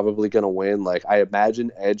are probably going to win. Like I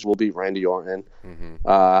imagine Edge will beat Randy Orton.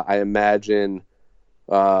 I imagine.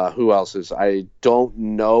 Who else is? I don't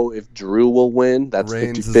know if Drew will win. That's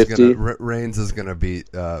 50-50. Reigns is going to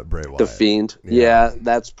beat Bray Wyatt. The Fiend. Yeah,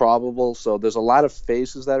 that's probable. So there's a lot of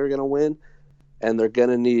faces that are going to win, and they're going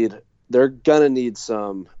to need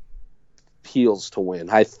some heels to win.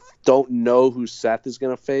 I don't know who Seth is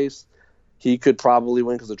going to face. He could probably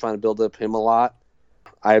win because they're trying to build up him a lot.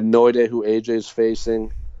 I have no idea who AJ is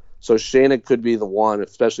facing. So Shayna could be the one,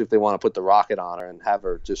 especially if they want to put the rocket on her and have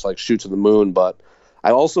her just like shoot to the moon. But I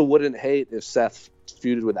also wouldn't hate if Seth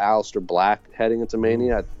feuded with Aleister Black heading into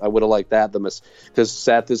Mania. I would have liked that because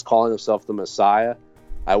Seth is calling himself the Messiah.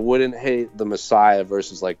 I wouldn't hate the Messiah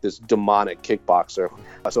versus like this demonic kickboxer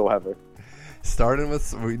whatsoever. Starting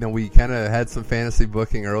with, we kind of had some fantasy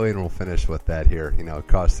booking early, and we'll finish with that here.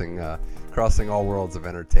 Crossing all worlds of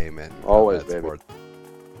entertainment. Always, baby. Sport.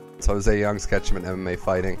 It's Jose Young, Sketchman MMA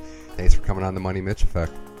Fighting. Thanks for coming on the Money Mitch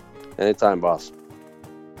Effect. Anytime, boss.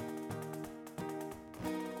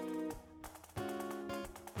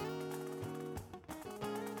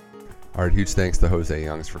 All right, huge thanks to Jose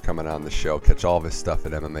Youngs for coming on the show. Catch all of his stuff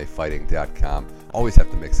at MMAfighting.com. Always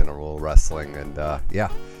have to mix in a little wrestling. And,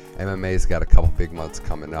 MMA's got a couple big months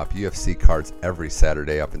coming up. UFC cards every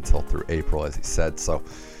Saturday up until through April, as he said. So,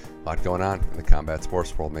 a lot going on in the combat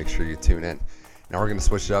sports world. Make sure you tune in. Now we're going to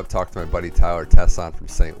switch it up, talk to my buddy Tyler Tesson from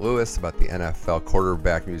St. Louis about the NFL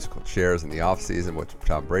quarterback musical chairs in the offseason. What's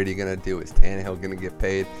Tom Brady going to do? Is Tannehill going to get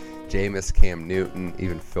paid? Jameis, Cam Newton,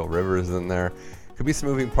 even Phil Rivers in there. Could be some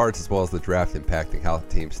moving parts as well as the draft impacting how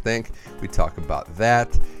teams think. We talk about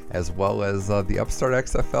that as well as the Upstart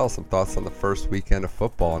XFL, some thoughts on the first weekend of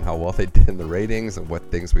football and how well they did in the ratings and what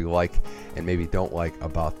things we like and maybe don't like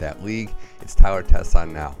about that league. It's Tyler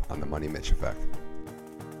Tesson now on the Money Mitch Effect.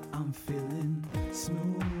 I'm feeling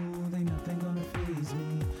smooth, ain't nothing gonna faze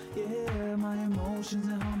me. Yeah, my emotions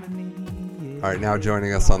in harmony. Yeah. All right, now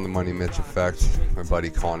joining us on the Money Mitch Effect, my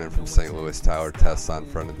buddy calling in from St. Louis, Tyler Tesson,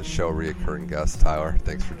 friend of the show, reoccurring guest. Tyler,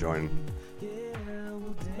 thanks for joining.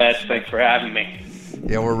 Thanks for having me.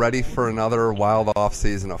 Yeah, we're ready for another wild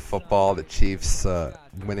offseason of football. The Chiefs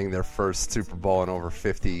winning their first Super Bowl in over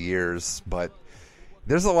 50 years, but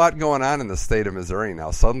there's a lot going on in the state of Missouri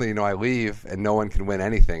now. Suddenly, I leave and no one can win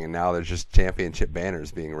anything, and now there's just championship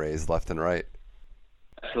banners being raised left and right.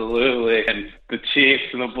 Absolutely, and the Chiefs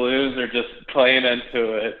and the Blues are just playing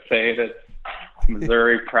into it, saying it's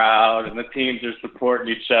Missouri proud, and the teams are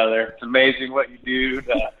supporting each other. It's amazing what you do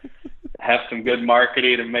to have some good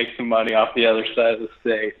marketing and make some money off the other side of the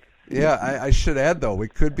state. Yeah, I should add, though, we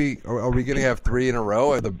could be – are we going to have 3 in a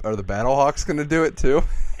row? Are the Battlehawks going to do it, too?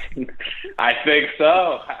 I think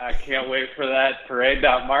so. I can't wait for that parade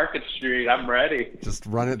down Market Street. I'm ready. Just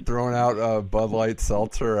throwing out Bud Light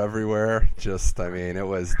seltzer everywhere. It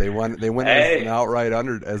was they won as an outright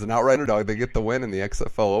underdog. They get the win in the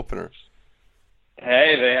XFL opener.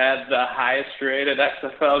 Hey, they had the highest rated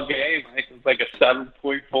XFL game. I think it was like a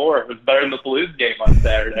 7.4. It was better than the Blues game on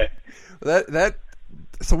Saturday.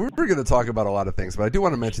 So we were going to talk about a lot of things, but I do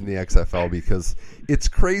want to mention the XFL because it's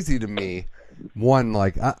crazy to me. One,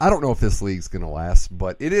 I don't know if this league's going to last,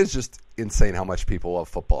 but it is just insane how much people love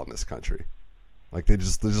football in this country. They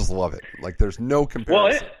just love it. There's no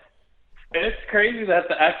comparison. Well, it's crazy that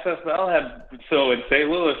the XFL in St.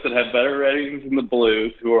 Louis it had better ratings than the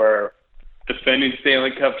Blues, who are defending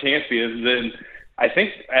Stanley Cup champions. And I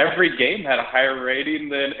think every game had a higher rating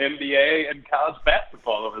than NBA and college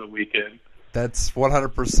basketball over the weekend. That's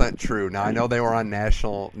 100% true. Now, I know they were on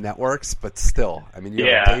national networks, but still. You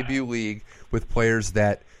have a debut league with players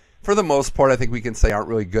that, for the most part, I think we can say aren't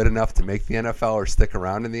really good enough to make the NFL or stick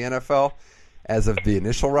around in the NFL as of the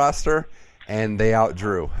initial roster, and they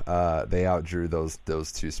outdrew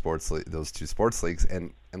those two sports leagues.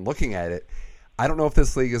 And looking at it, I don't know if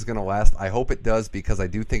this league is going to last. I hope it does because I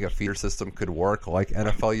do think a feeder system could work like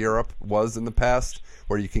NFL Europe was in the past,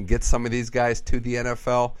 where you can get some of these guys to the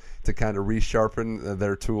NFL to kind of resharpen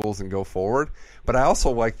their tools and go forward. But I also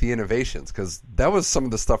like the innovations because that was some of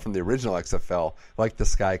the stuff from the original XFL, like the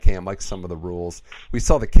Skycam, like some of the rules. We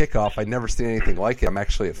saw the kickoff. I'd never seen anything like it. I'm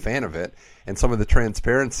actually a fan of it. And some of the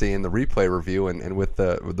transparency in the replay review and with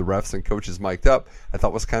the refs and coaches mic'd up, I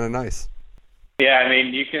thought was kind of nice. Yeah,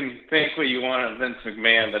 you can think what you want of Vince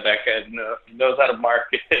McMahon, but that guy knows how to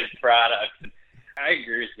market his product. I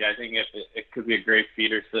agree with you. I think it could be a great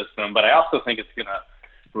feeder system, but I also think it's going to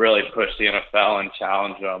really push the NFL and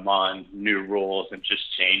challenge them on new rules and just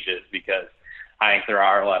changes, because I think there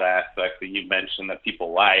are a lot of aspects that you mentioned that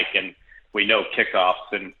people like, and we know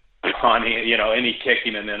kickoffs and any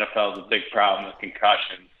kicking in the NFL is a big problem with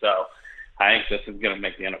concussions. So I think this is going to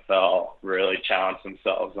make the NFL really challenge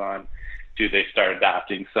themselves on, do they start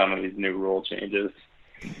adopting some of these new rule changes?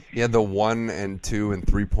 Yeah, the 1 and 2 and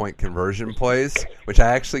 3-point conversion plays, which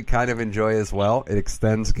I actually kind of enjoy as well. It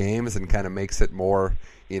extends games and kind of makes it more,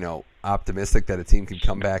 optimistic that a team can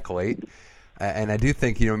come back late. And I do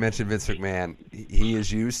think, you mentioned Vince McMahon. He is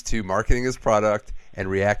used to marketing his product and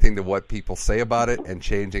reacting to what people say about it and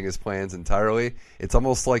changing his plans entirely. It's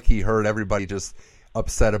almost like he heard everybody just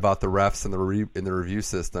upset about the refs and in the review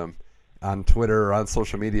system on Twitter or on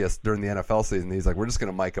social media during the NFL season. He's like, we're just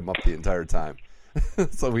going to mic them up the entire time.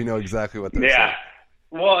 So we know exactly what they're saying. Yeah.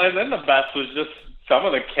 Well, and then the best was just some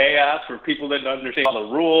of the chaos where people didn't understand all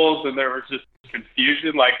the rules and there was just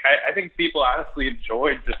confusion. I think people honestly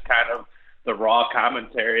enjoyed just kind of the raw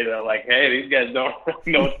commentary that hey, these guys don't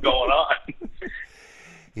really know what's going on.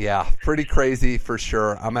 Yeah, pretty crazy for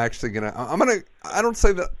sure. I don't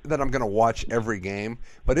say that I'm gonna watch every game,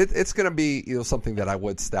 but it's gonna be something that I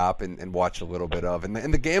would stop and watch a little bit of.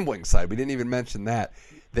 And the gambling side, we didn't even mention that.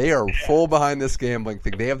 They are full behind this gambling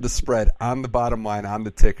thing. They have the spread on the bottom line, on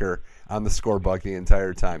the ticker, on the scorebook the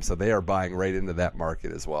entire time. So they are buying right into that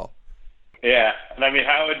market as well. Yeah, and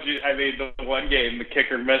how would you? The one game the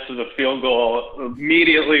kicker misses a field goal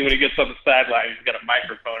immediately when he gets on the sideline. He's got a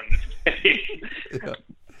microphone in his face. Yeah.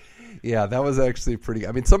 Yeah, that was actually pretty.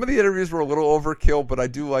 Some of the interviews were a little overkill, but I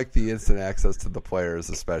do like the instant access to the players,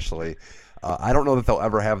 especially. I don't know that they'll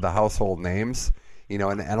ever have the household names,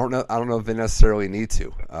 And I don't know if they necessarily need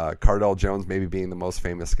to. Cardell Jones maybe being the most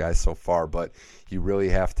famous guy so far, but you really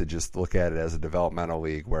have to just look at it as a developmental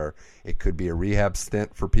league where it could be a rehab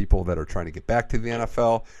stint for people that are trying to get back to the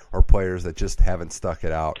NFL or players that just haven't stuck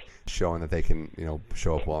it out, showing that they can,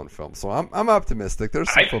 show up well in film. So I'm optimistic.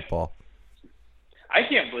 There's some football. I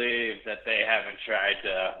can't believe that they haven't tried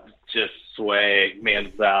to just sway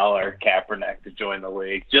Manziel or Kaepernick to join the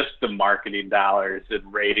league. Just the marketing dollars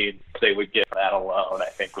and ratings they would get for that alone, I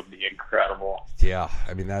think, would be incredible. Yeah,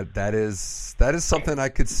 I mean that is something I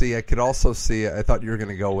could see. I could also see. I thought you were going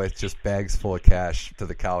to go with just bags full of cash to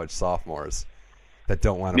the college sophomores that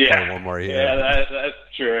don't want to play one more year. Yeah, that's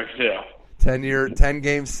true too.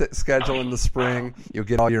 10-game schedule in the spring. You'll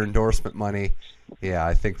get all your endorsement money. Yeah,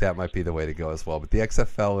 I think that might be the way to go as well. But the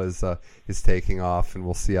XFL is taking off, and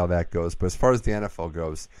we'll see how that goes. But as far as the NFL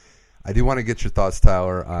goes, I do want to get your thoughts,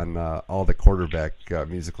 Tyler, on all the quarterback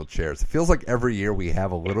musical chairs. It feels like every year we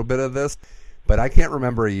have a little bit of this, but I can't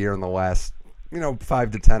remember a year in the last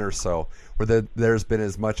 5 to 10 or so where there's been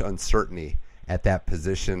as much uncertainty at that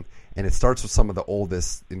position. And it starts with some of the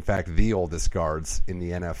oldest, in fact, the oldest guards in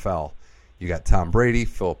the NFL. You got Tom Brady,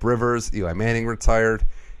 Phillip Rivers, Eli Manning retired.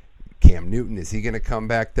 Cam Newton, is he going to come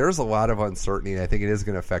back? There's a lot of uncertainty, and I think it is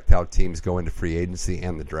going to affect how teams go into free agency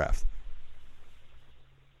and the draft.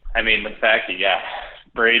 I mean, the fact that,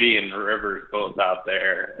 Brady and Rivers both out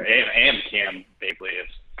there, and Cam basically is,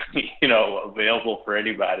 available for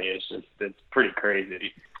anybody. It's pretty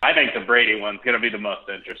crazy. I think the Brady one's going to be the most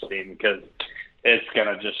interesting because it's going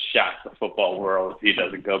to just shock the football world if he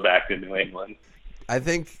doesn't go back to New England. I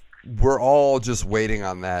think we're all just waiting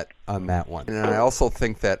on that one. And I also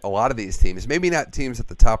think that a lot of these teams, maybe not teams at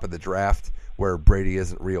the top of the draft where Brady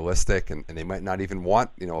isn't realistic and they might not even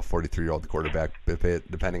want, a 43-year-old quarterback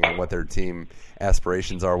depending on what their team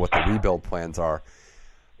aspirations are, what the rebuild plans are.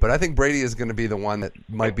 But I think Brady is going to be the one that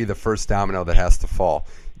might be the first domino that has to fall.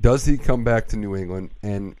 Does he come back to New England?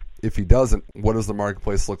 And if he doesn't, what does the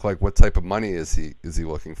marketplace look like? What type of money is he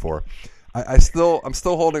looking for? I'm still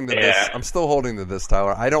holding to this. I'm still holding to this,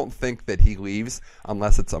 Tyler. I don't think that he leaves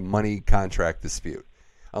unless it's a money contract dispute.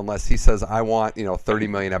 Unless he says, I want, $30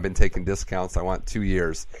 million. I've been taking discounts. I want 2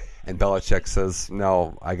 years. And Belichick says,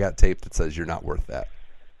 no, I got tape that says you're not worth that.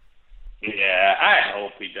 Yeah, I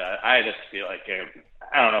hope he does. I just feel like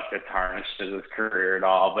I don't know if it tarnished his career at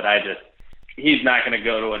all, but he's not going to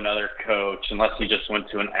go to another coach unless he just went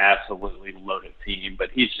to an absolutely loaded team.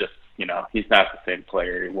 But he's just, he's not the same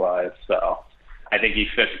player he was. So I think he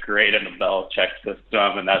fits great in the Belichick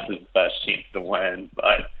system, and that's his best chance to win.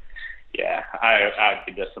 But, yeah, I'd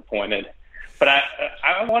be disappointed. But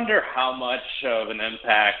I wonder how much of an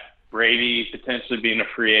impact Brady potentially being a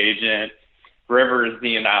free agent, Rivers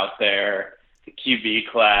being out there, the QB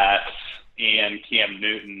class, and Cam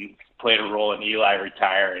Newton played a role in Eli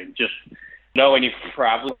retiring. Just knowing he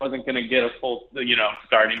probably wasn't going to get a full,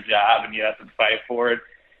 starting job and you have to fight for it.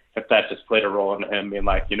 If that just played a role in him being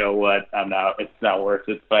like, it's not worth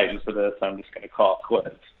it fighting for this. I'm just going to call it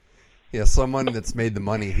quits. Yeah, someone that's made the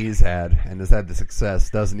money he's had and has had the success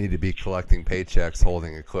doesn't need to be collecting paychecks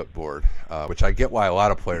holding a clipboard, which I get why a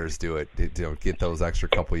lot of players do it. They get those extra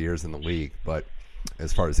couple of years in the league. But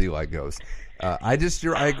as far as Eli goes, I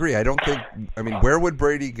agree. I don't think – where would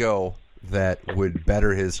Brady go that would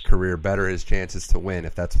better his career, better his chances to win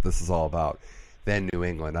if that's what this is all about than New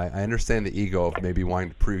England? I understand the ego of maybe wanting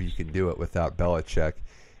to prove you can do it without Belichick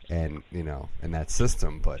and, and that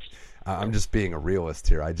system, but – I'm just being a realist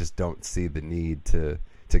here. I just don't see the need to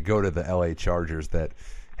go to the LA Chargers that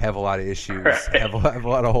have a lot of issues, have a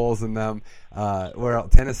lot of holes in them. Where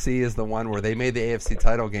Tennessee is the one where they made the AFC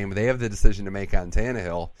title game, but they have the decision to make on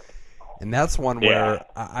Tannehill. And that's one where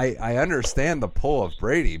I understand the pull of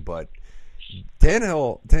Brady, but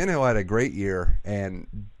Tannehill had a great year, and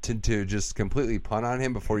to just completely punt on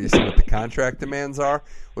him before you see what the contract demands are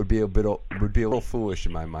would be a little foolish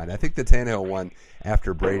in my mind. I think the Tannehill one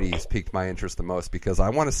after Brady's piqued my interest the most because I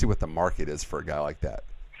want to see what the market is for a guy like that.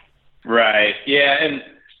 Right. Yeah, and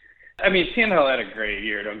Tannehill had a great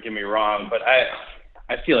year. Don't get me wrong, but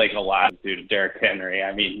I feel like a lot due to Derrick Henry.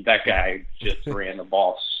 That guy just ran the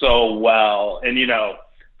ball so well, and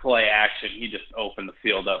play action, he just opened the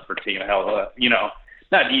field up for Tannehill.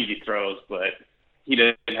 Not easy throws, but he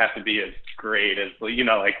didn't have to be as great as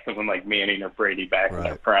like someone like Manning or Brady back in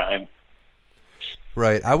their prime.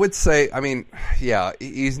 Right. I would say,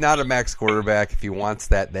 he's not a max quarterback. If he wants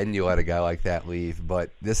that, then you let a guy like that leave. But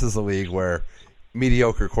this is a league where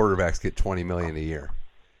mediocre quarterbacks get $20 million a year.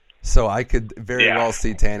 So I could very well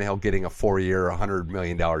see Tannehill getting a 4-year, $100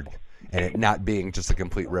 million, and it not being just a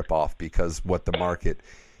complete ripoff because what the market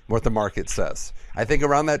what the market says. I think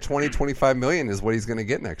around that 20-25 million is what he's going to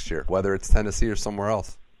get next year, whether it's Tennessee or somewhere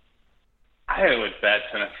else. I would bet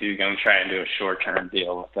Tennessee is going to try and do a short-term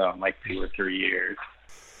deal with them, like 2 or 3 years.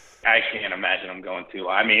 I can't imagine them going too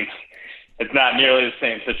long. I mean, it's not nearly the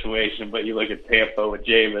same situation, but you look at Tampa with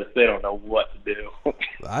Jameis, they don't know what to do.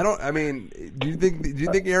 Do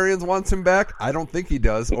you think Arians wants him back? I don't think he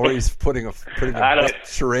does, or he's putting a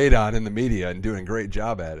charade on in the media and doing a great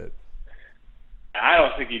job at it. I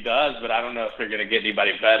don't think he does, but I don't know if they're going to get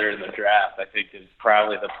anybody better in the draft. I think it's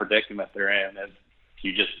probably the predicament they're in is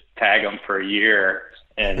you just tag them for a year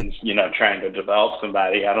and, trying to develop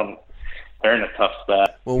somebody. They're in a tough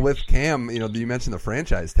spot. Well, with Cam, you mentioned the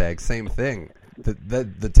franchise tag, same thing.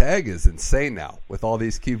 The tag is insane now with all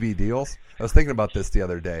these QB deals. I was thinking about this the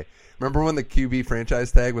other day. Remember when the QB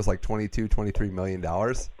franchise tag was like $23 million?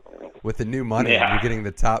 With the new money, you're getting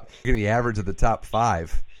the average of the top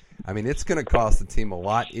 5. I mean, it's going to cost the team a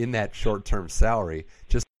lot in that short-term salary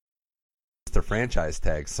just to franchise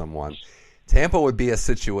tag someone. Tampa would be a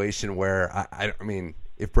situation where, I mean,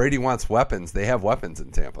 if Brady wants weapons, they have weapons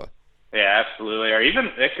in Tampa. Yeah, absolutely. Or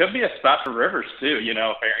even it could be a spot for Rivers too. If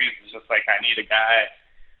Arians is just like, I need a guy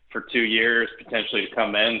for 2 years potentially to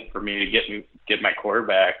come in for me to get my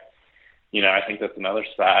quarterback. I think that's another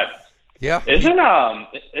spot. Yeah.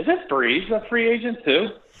 Isn't Breeze a free agent too?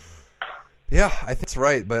 Yeah, I think that's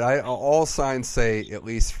right. But all signs say at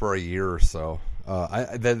least for a year or so.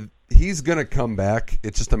 He's going to come back.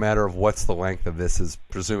 It's just a matter of what's the length of his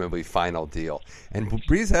presumably final deal. And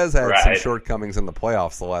Breeze has had some shortcomings in the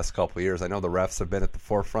playoffs the last couple of years. I know the refs have been at the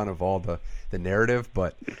forefront of all the narrative,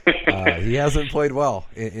 but he hasn't played well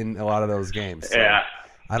in a lot of those games. So yeah.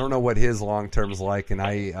 I don't know what his long-term is like, and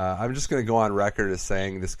I'm just going to go on record as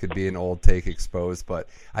saying this could be an old take exposed, but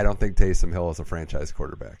I don't think Taysom Hill is a franchise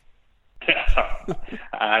quarterback.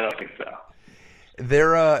 I don't think so.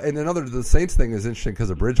 The Saints thing is interesting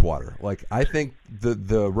because of Bridgewater. Like, I think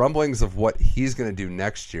the rumblings of what he's going to do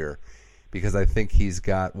next year, because I think he's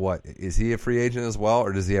got is he a free agent as well,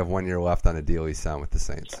 or does he have 1 year left on a deal he signed with the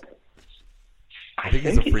Saints? I think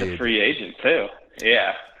he's a free agent too.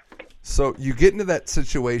 Yeah. So you get into that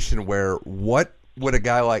situation where what would a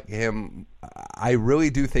guy like him? I really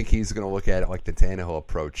do think he's going to look at it like the Tannehill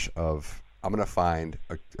approach of, I'm going to find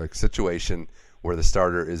a situation where the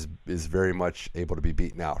starter is very much able to be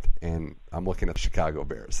beaten out. And I'm looking at the Chicago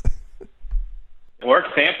Bears. Or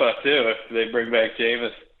Tampa, too, if they bring back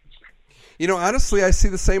Jameis. Honestly, I see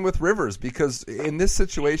the same with Rivers, because in this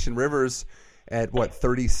situation, Rivers at,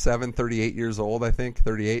 37, 38 years old, I think,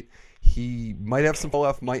 38, he might have some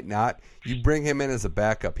left, might not. You bring him in as a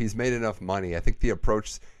backup. He's made enough money. I think the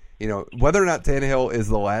approach, whether or not Tannehill is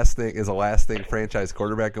a lasting franchise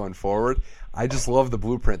quarterback going forward, I just love the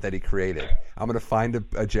blueprint that he created. I'm going to find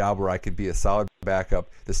a job where I could be a solid backup.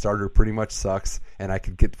 The starter pretty much sucks, and I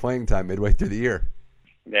could get playing time midway through the year.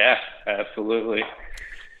 Yeah, absolutely.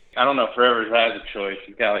 I don't know if Rivers has a choice.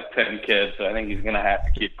 He's got like 10 kids, so I think he's going to have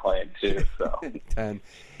to keep playing too. So 10.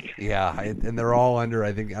 Yeah, and they're all under,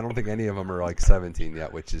 I don't think any of them are like 17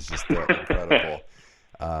 yet, which is just incredible.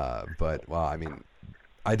 But, well, I mean,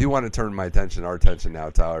 I do want to turn our attention now,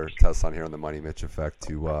 Tyler Tesson here on the Money Mitch Effect,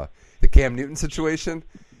 to the Cam Newton situation,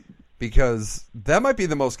 because that might be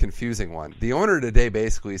the most confusing one. The owner today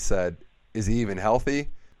basically said, is he even healthy?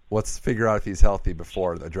 Let's figure out if he's healthy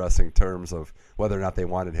before addressing terms of whether or not they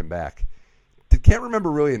wanted him back. Can't remember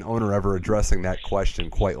really an owner ever addressing that question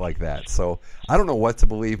quite like that. So I don't know what to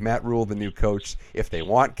believe. Matt Rule, the new coach, if they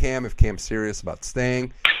want Cam, if Cam's serious about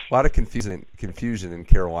staying. A lot of confusion in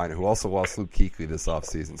Carolina, who also lost Luke Kuechly this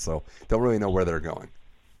offseason, so don't really know where they're going.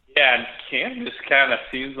 Yeah, and Cam just kind of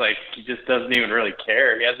seems like he just doesn't even really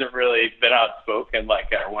care. He hasn't really been outspoken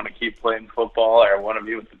like, I want to keep playing football or I want to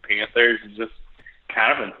be with the Panthers. He's just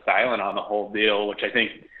kind of been silent on the whole deal, which I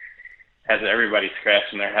think has everybody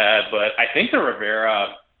scratching their head. But I think the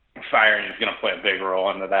Rivera firing is going to play a big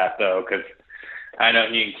role into that, though, because I know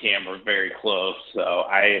he and Cam were very close. So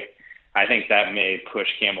I think that may push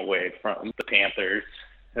Cam away from the Panthers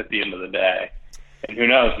at the end of the day. And who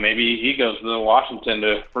knows, maybe he goes to Washington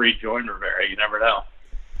to rejoin Rivera. You never know.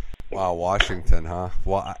 Wow, Washington, huh?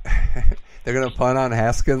 Well, they're going to punt on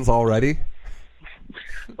Haskins already?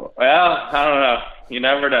 Well, I don't know. You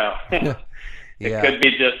never know. Yeah. It could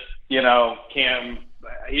be just, Cam,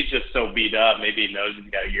 he's just so beat up. Maybe he knows he's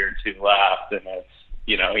got a year or two left, and it's,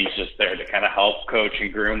 he's just there to kind of help coach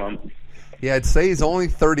and groom him. Yeah, I'd say he's only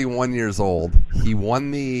 31 years old. He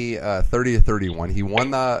won the 30-31. He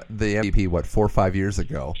won the MVP, 4 or 5 years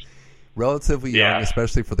ago. Relatively young,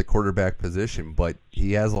 especially for the quarterback position, but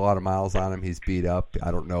he has a lot of miles on him. He's beat up.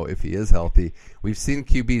 I don't know if he is healthy. We've seen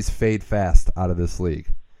QBs fade fast out of this league.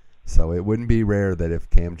 So it wouldn't be rare that if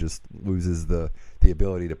Cam just loses the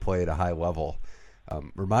ability to play at a high level.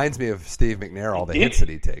 Reminds me of Steve McNair, all the hits that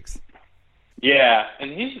he takes. Yeah,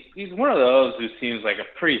 and he's one of those who seems like a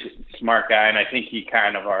pretty smart guy, and I think he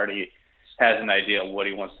kind of already has an idea of what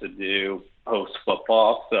he wants to do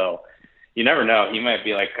post-football. So you never know. He might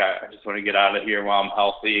be like, I just want to get out of here while I'm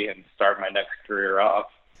healthy and start my next career off.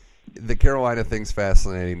 The Carolina thing's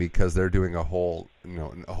fascinating because they're doing a whole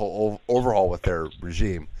overhaul with their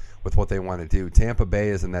regime, with what they want to do. Tampa Bay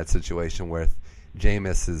is in that situation where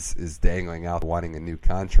Jameis is dangling out, wanting a new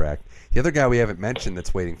contract. The other guy we haven't mentioned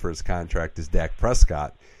that's waiting for his contract is Dak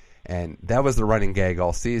Prescott, and that was the running gag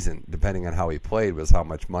all season, depending on how he played, was how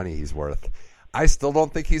much money he's worth. I still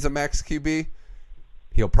don't think he's a max QB.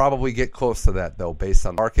 He'll probably get close to that, though, based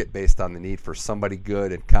on the market, based on the need for somebody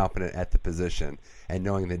good and competent at the position, and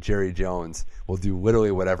knowing that Jerry Jones will do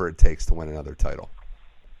literally whatever it takes to win another title.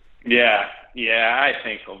 Yeah, I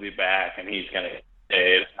think he'll be back, and he's going to get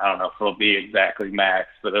paid. I don't know if it'll be exactly max,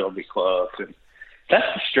 but it'll be close. And that's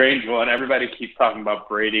a strange one. Everybody keeps talking about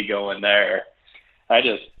Brady going there.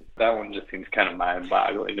 That one just seems kind of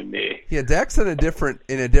mind-boggling to me. Yeah, Dak's in a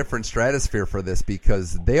different stratosphere for this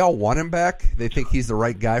because they all want him back. They think he's the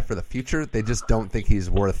right guy for the future. They just don't think he's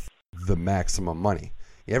worth the maximum money.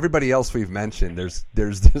 Everybody else we've mentioned, there's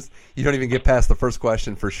just, you don't even get past the first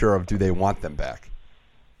question for sure of do they want them back.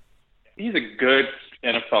 He's a good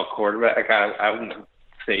NFL quarterback. I wouldn't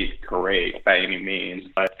say he's great by any means,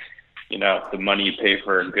 but the money you pay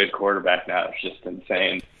for a good quarterback now is just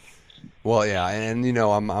insane. Well, yeah, and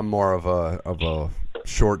I'm more of a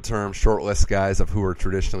short-term, short-list guys of who are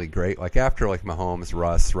traditionally great. Like after Mahomes,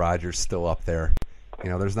 Russ, Rodgers still up there.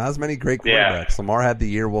 There's not as many great quarterbacks. Yeah. Lamar had the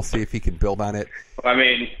year. We'll see if he can build on it. I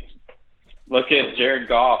mean, look at Jared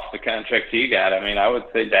Goff, the contract he got. I mean, I would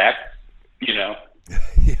say Dak, yeah.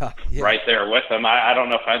 right there with him. I don't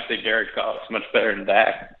know if I'd say Jared Goff's much better than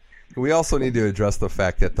Dak. We also need to address the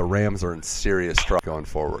fact that the Rams are in serious trouble going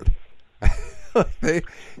forward.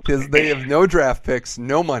 Because they have no draft picks,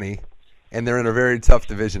 no money, and they're in a very tough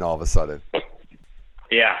division all of a sudden.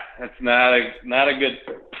 Yeah, that's not a good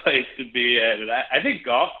place to be at. And I think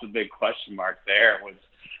Goff's the big question mark there.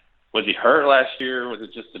 Was he hurt last year? Was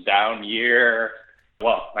it just a down year?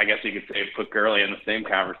 Well, I guess you could say put Gurley in the same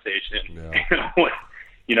conversation. Yeah.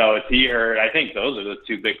 Is he hurt? I think those are the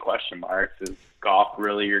two big question marks. Is Goff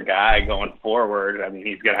really your guy going forward? I mean,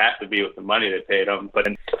 he's going to have to be with the money they paid him, but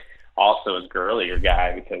also is Gurley your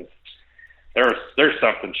guy? Because there's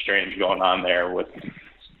something strange going on there with,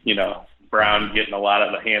 Brown getting a lot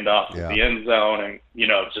of the handoffs at the end zone, and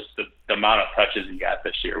just the amount of touches he got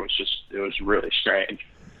this year was really strange.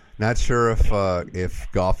 Not sure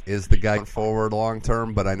if Goff is the guy going forward long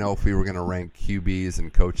term, but I know if we were going to rank QBs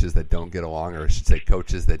and coaches that don't get along, or I should say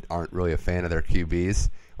coaches that aren't really a fan of their QBs,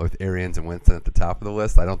 with Arians and Winston at the top of the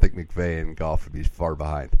list, I don't think McVay and Goff would be far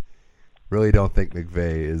behind. Really don't think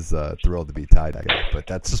McVay is thrilled to be tied together, but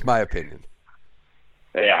that's just my opinion.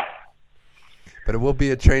 Yeah. But it will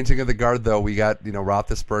be a changing of the guard, though. We got,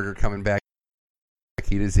 Roethlisberger coming back.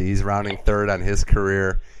 He's rounding third on his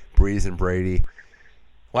career. Breeze and Brady.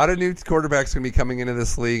 A lot of new quarterbacks going to be coming into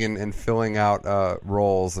this league and filling out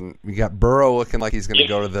roles. And we got Burrow looking like he's going to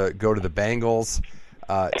go to the Bengals.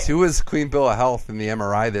 Tua's clean bill of health in the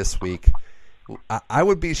MRI this week. I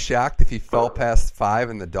would be shocked if he fell past 5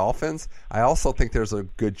 in the Dolphins. I also think there's a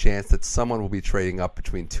good chance that someone will be trading up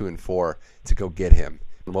between 2 and 4 to go get him.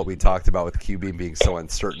 And what we talked about with QB being so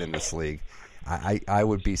uncertain in this league, I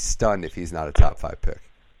would be stunned if he's not a top 5 pick.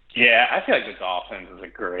 Yeah, I feel like the Dolphins is a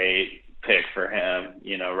great pick for him,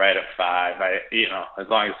 right at 5. As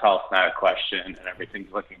long as health's not a question and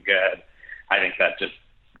everything's looking good, I think that just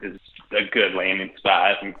is a good landing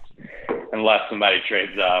spot. And unless somebody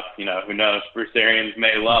trades up, who knows? Bruce Arians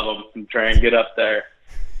may love him and try and get up there.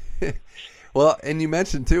 Well, and you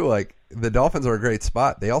mentioned too, the Dolphins are a great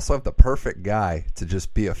spot. They also have the perfect guy to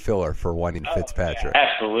just be a filler for one in Fitzpatrick. Yeah,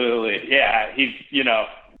 absolutely. Yeah, he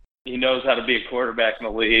knows how to be a quarterback in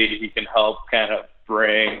the league. He can help kind of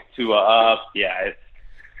bring Tua up. Yeah,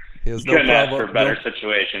 he has couldn't ask for a better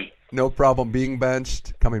situation. No problem being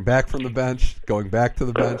benched, coming back from the bench, going back to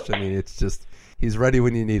the bench. I mean, it's just he's ready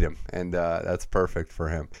when you need him, and that's perfect for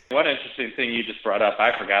him. One interesting thing you just brought up,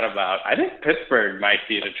 I forgot about. I think Pittsburgh might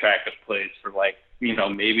be an attractive place for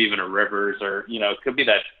maybe even a Rivers, or it could be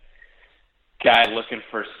that guy looking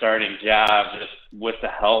for a starting job just with the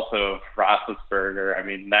help of Roethlisberger. I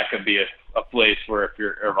mean, that could be a place where if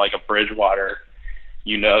you're or like a Bridgewater,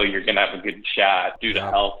 you're going to have a good shot due to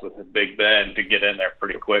health with a Big Ben to get in there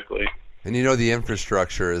pretty quickly. And the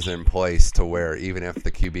infrastructure is in place to where even if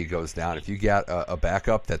the QB goes down, if you got a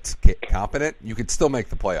backup that's competent, you could still make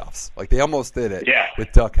the playoffs. Like they almost did it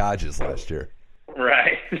with Duck Hodges last year.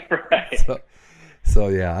 Right. So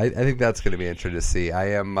yeah, I think that's going to be interesting to see.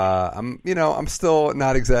 I'm still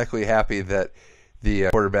not exactly happy that the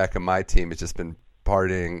quarterback of my team has just been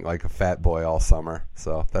partying like a fat boy all summer.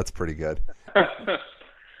 So that's pretty good.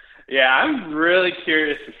 Yeah, I'm really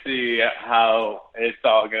curious to see how it's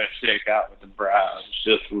all going to shake out with the Browns,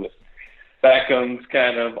 just with Beckham's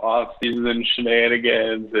kind of off-season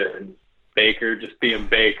shenanigans and Baker just being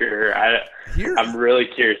Baker. I'm really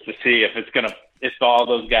curious to see if all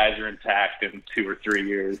those guys are intact in 2 or 3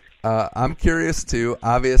 years. I'm curious too.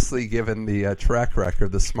 Obviously, given the track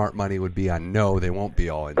record, the smart money would be on no, they won't be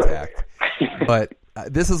all intact. But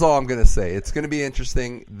this is all I'm going to say. It's going to be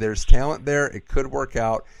interesting. There's talent there. It could work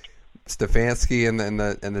out. Stefanski and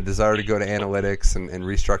the desire to go to analytics and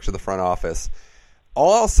restructure the front office.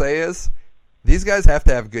 All I'll say is these guys have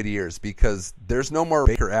to have good years because there's no more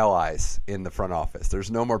Baker allies in the front office. There's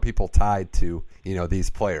no more people tied to these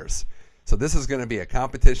players. So this is going to be a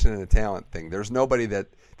competition and a talent thing. There's nobody that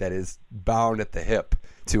is bound at the hip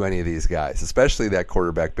to any of these guys, especially that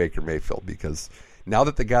quarterback Baker Mayfield, because now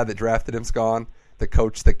that the guy that drafted him's gone, the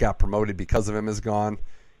coach that got promoted because of him is gone,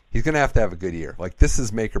 he's going to have a good year. Like, this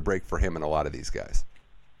is make or break for him and a lot of these guys.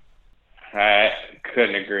 I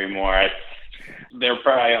couldn't agree more. They're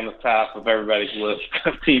probably on the top of everybody's list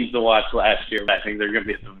of teams to watch last year, but I think they're going to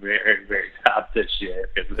be at the very, very top this year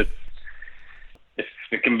because if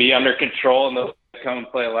it can be under control and they'll come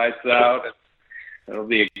and play lights out, it'll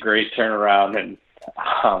be a great turnaround. And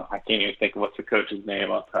I can't even think of what's the coach's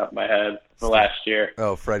name off the top of my head for last year.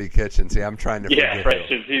 Oh, Freddie Kitchens. Yeah, I'm trying to forget.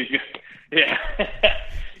 Kitchens.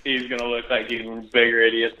 He's going to look like he's a bigger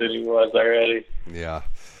idiot than he was already. Yeah.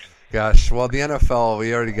 Gosh, well, the NFL,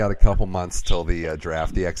 we already got a couple months till the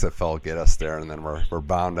draft. The XFL will get us there, and then we're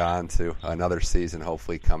bound on to another season,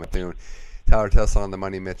 hopefully coming soon. Tyler Tesla on the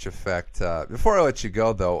Money Mitch Effect. Before I let you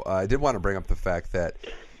go, though, I did want to bring up the fact that,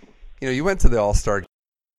 you went to the All-Star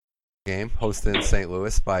game hosted in St.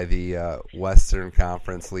 Louis by the Western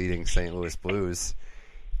Conference leading St. Louis Blues.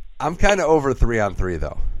 I'm kind of over 3-on-3,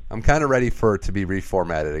 though. I'm kind of ready for it to be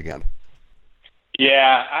reformatted again.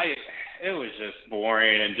 Yeah, it was just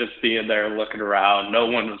boring and just being there looking around. No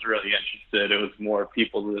one was really interested. It was more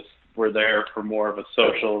people just were there for more of a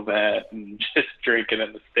social event and just drinking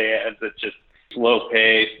in the stands. It's just slow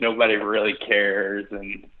pace. Nobody really cares.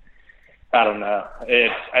 And I don't know.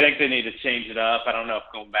 I think they need to change it up. I don't know if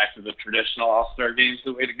going back to the traditional All-Star game is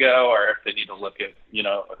the way to go or if they need to look at,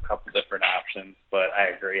 a couple different options. But I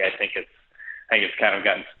agree. I think it's kind of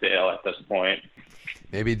gotten stale at this point.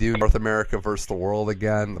 Maybe do North America versus the world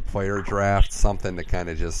again, the player draft, something to kind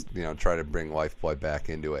of just, try to bring lifeblood back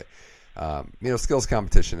into it. Skills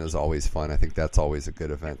competition is always fun. I think that's always a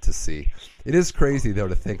good event to see. It is crazy, though,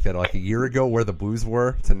 to think that like a year ago where the Blues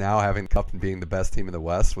were to now having the Cup and being the best team in the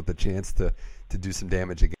West with the chance to do some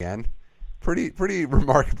damage again. Pretty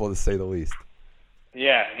remarkable, to say the least.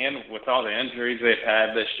 Yeah, and with all the injuries they've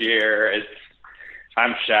had this year,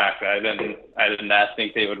 I'm shocked. I did not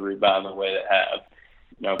think they would rebound the way they have.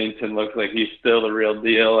 Binnington looks like he's still the real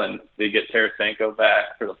deal, and they get Tarasenko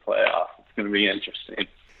back for the playoffs. It's going to be interesting.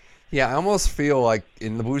 Yeah, I almost feel like,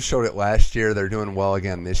 and the Blues showed it last year, they're doing well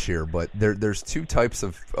again this year, but there's two types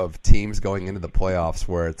of teams going into the playoffs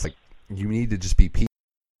where it's like you need to just be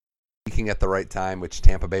peaking at the right time, which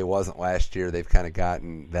Tampa Bay wasn't last year. They've kind of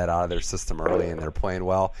gotten that out of their system early, and they're playing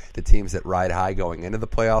well. The teams that ride high going into the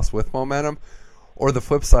playoffs with momentum. Or the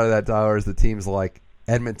flip side of that dollar is the teams like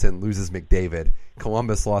Edmonton loses McDavid.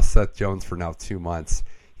 Columbus lost Seth Jones for now 2 months.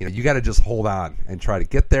 You got to just hold on and try to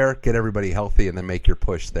get there, get everybody healthy, and then make your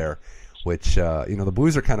push there, which, the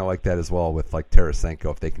Blues are kind of like that as well with, like,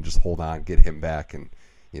 Tarasenko. If they can just hold on, get him back, and,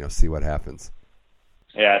 see what happens.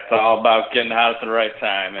 Yeah, it's all about getting out at the right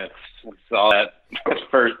time. It's all that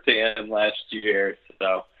first in last year.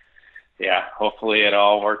 So, yeah, hopefully it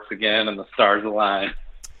all works again and the stars align.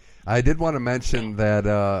 I did want to mention that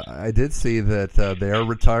I did see that they are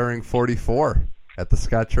retiring 44 at the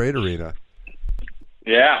Scottrade Arena.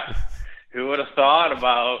 Yeah. Who would have thought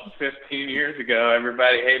about 15 years ago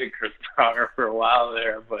everybody hated Chris Pronger for a while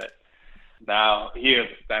there, but now he was,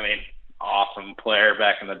 awesome player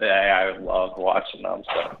back in the day. I loved watching them,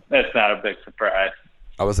 so it's not a big surprise.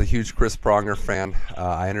 I was a huge Chris Pronger fan.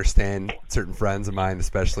 I understand certain friends of mine,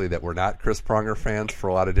 especially, that were not Chris Pronger fans for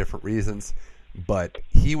a lot of different reasons. But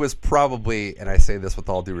he was probably, and I say this with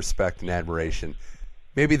all due respect and admiration,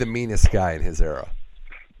 maybe the meanest guy in his era.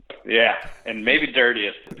 Yeah, and maybe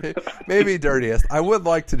dirtiest. Maybe dirtiest. I would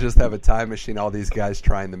like to just have a time machine, all these guys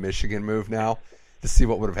trying the Michigan move now, to see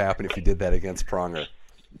what would have happened if you did that against Pronger.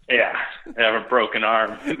 Yeah, have a broken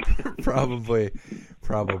arm. Probably.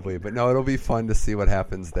 But no, it'll be fun to see what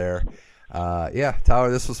happens there. Yeah,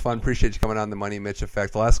 Tyler, this was fun. Appreciate you coming on the Money Mitch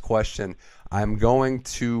Effect. Last question. I'm going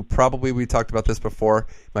to probably, we talked about this before,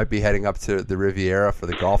 might be heading up to the Riviera for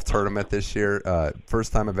the golf tournament this year.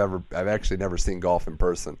 First time I've actually never seen golf in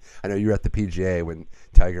person. I know you were at the PGA when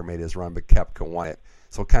Tiger made his run, but Koepka won it.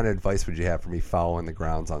 So what kind of advice would you have for me following the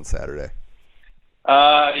grounds on Saturday?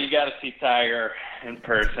 You got to see Tiger in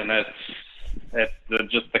person. It's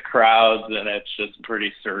just the crowds, and it's just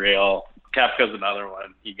pretty surreal. Koepka's another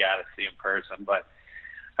one you got to see in person. But,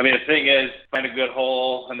 I mean, the thing is, find a good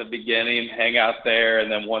hole in the beginning, hang out there, and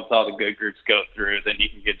then once all the good groups go through, then you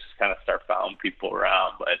can just kind of start following people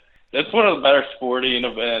around. But it's one of the better sporting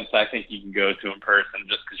events I think you can go to in person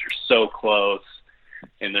just because you're so close,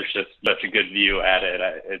 and there's just such a good view at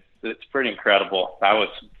it. It's pretty incredible. I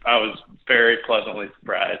was very pleasantly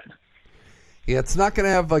surprised. Yeah, it's not going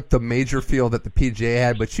to have like the major feel that the PGA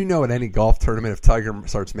had, but at any golf tournament, if Tiger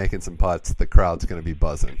starts making some putts, the crowd's going to be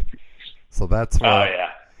buzzing. So that's why,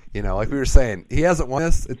 like we were saying, he hasn't won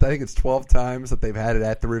this. I think it's 12 times that they've had it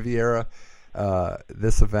at the Riviera,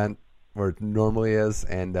 this event where it normally is,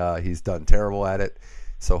 and he's done terrible at it.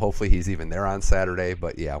 So hopefully he's even there on Saturday.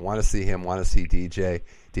 But yeah, I want to see him, want to see DJ.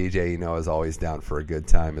 DJ, is always down for a good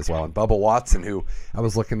time as well. And Bubba Watson, who I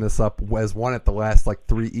was looking this up, has won it the last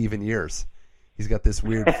 3 even years. He's got this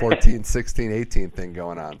weird 14, 16, 18 thing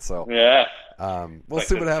going on. So yeah, we'll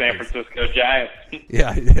see what happens. San Francisco Giants.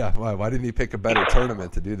 Yeah. Why didn't he pick a better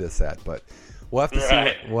tournament to do this at? But we'll have to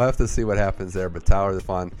see. We'll have to see what happens there. But Tyler, it's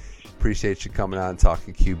fun. Appreciate you coming on,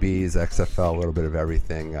 talking QBs, XFL, a little bit of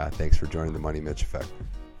everything. Thanks for joining the Money Mitch Effect.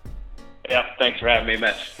 Yeah, thanks for having me,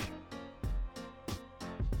 Mitch.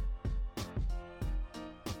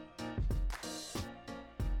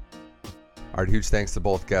 All right, huge thanks to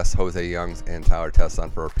both guests, Jose Youngs and Tyler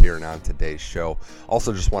Tesson, for appearing on today's show.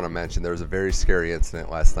 Also, just want to mention there was a very scary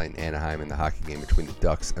incident last night in Anaheim in the hockey game between the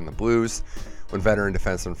Ducks and the Blues when veteran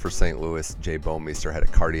defenseman for St. Louis, Jay Bouwmeester, had a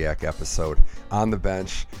cardiac episode on the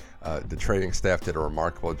bench. The training staff did a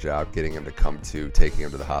remarkable job getting him to taking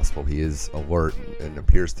him to the hospital. He is alert and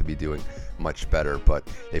appears to be doing much better, but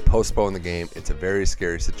they postponed the game. It's a very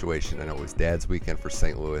scary situation. I know it was Dad's weekend for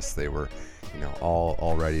St. Louis. They were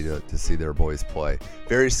all ready to see their boys play.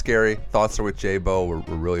 Very scary. Thoughts are with Jay Bo. We're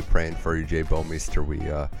really praying for you, Jay Bouwmeester.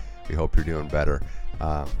 We hope you're doing better.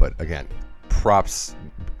 But again, props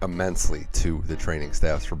immensely to the training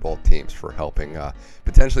staffs for both teams for helping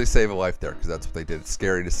potentially save a life there, because that's what they did. It's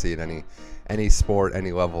scary to see in any sport,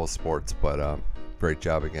 any level of sports, but great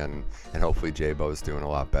job again, and hopefully J-Bo's doing a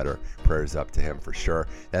lot better. Prayers up to him for sure.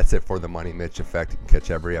 That's it for the Money Mitch Effect. You can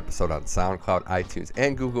catch every episode on SoundCloud, iTunes,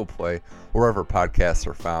 and Google Play, wherever podcasts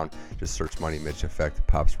are found. Just search Money Mitch Effect. It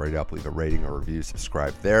pops right up. Leave a rating or review.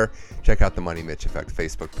 Subscribe there. Check out the Money Mitch Effect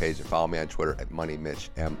Facebook page and follow me on Twitter at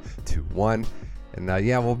MoneyMitchM21. And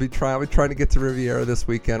we'll be trying to get to Riviera this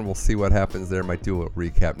weekend. We'll see what happens there. Might do a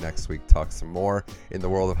recap next week, talk some more in the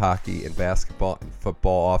world of hockey and basketball and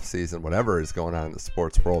football offseason, whatever is going on in the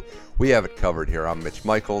sports world. We have it covered here. I'm Mitch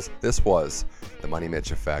Michaels. This was the Money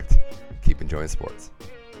Mitch Effect. Keep enjoying sports.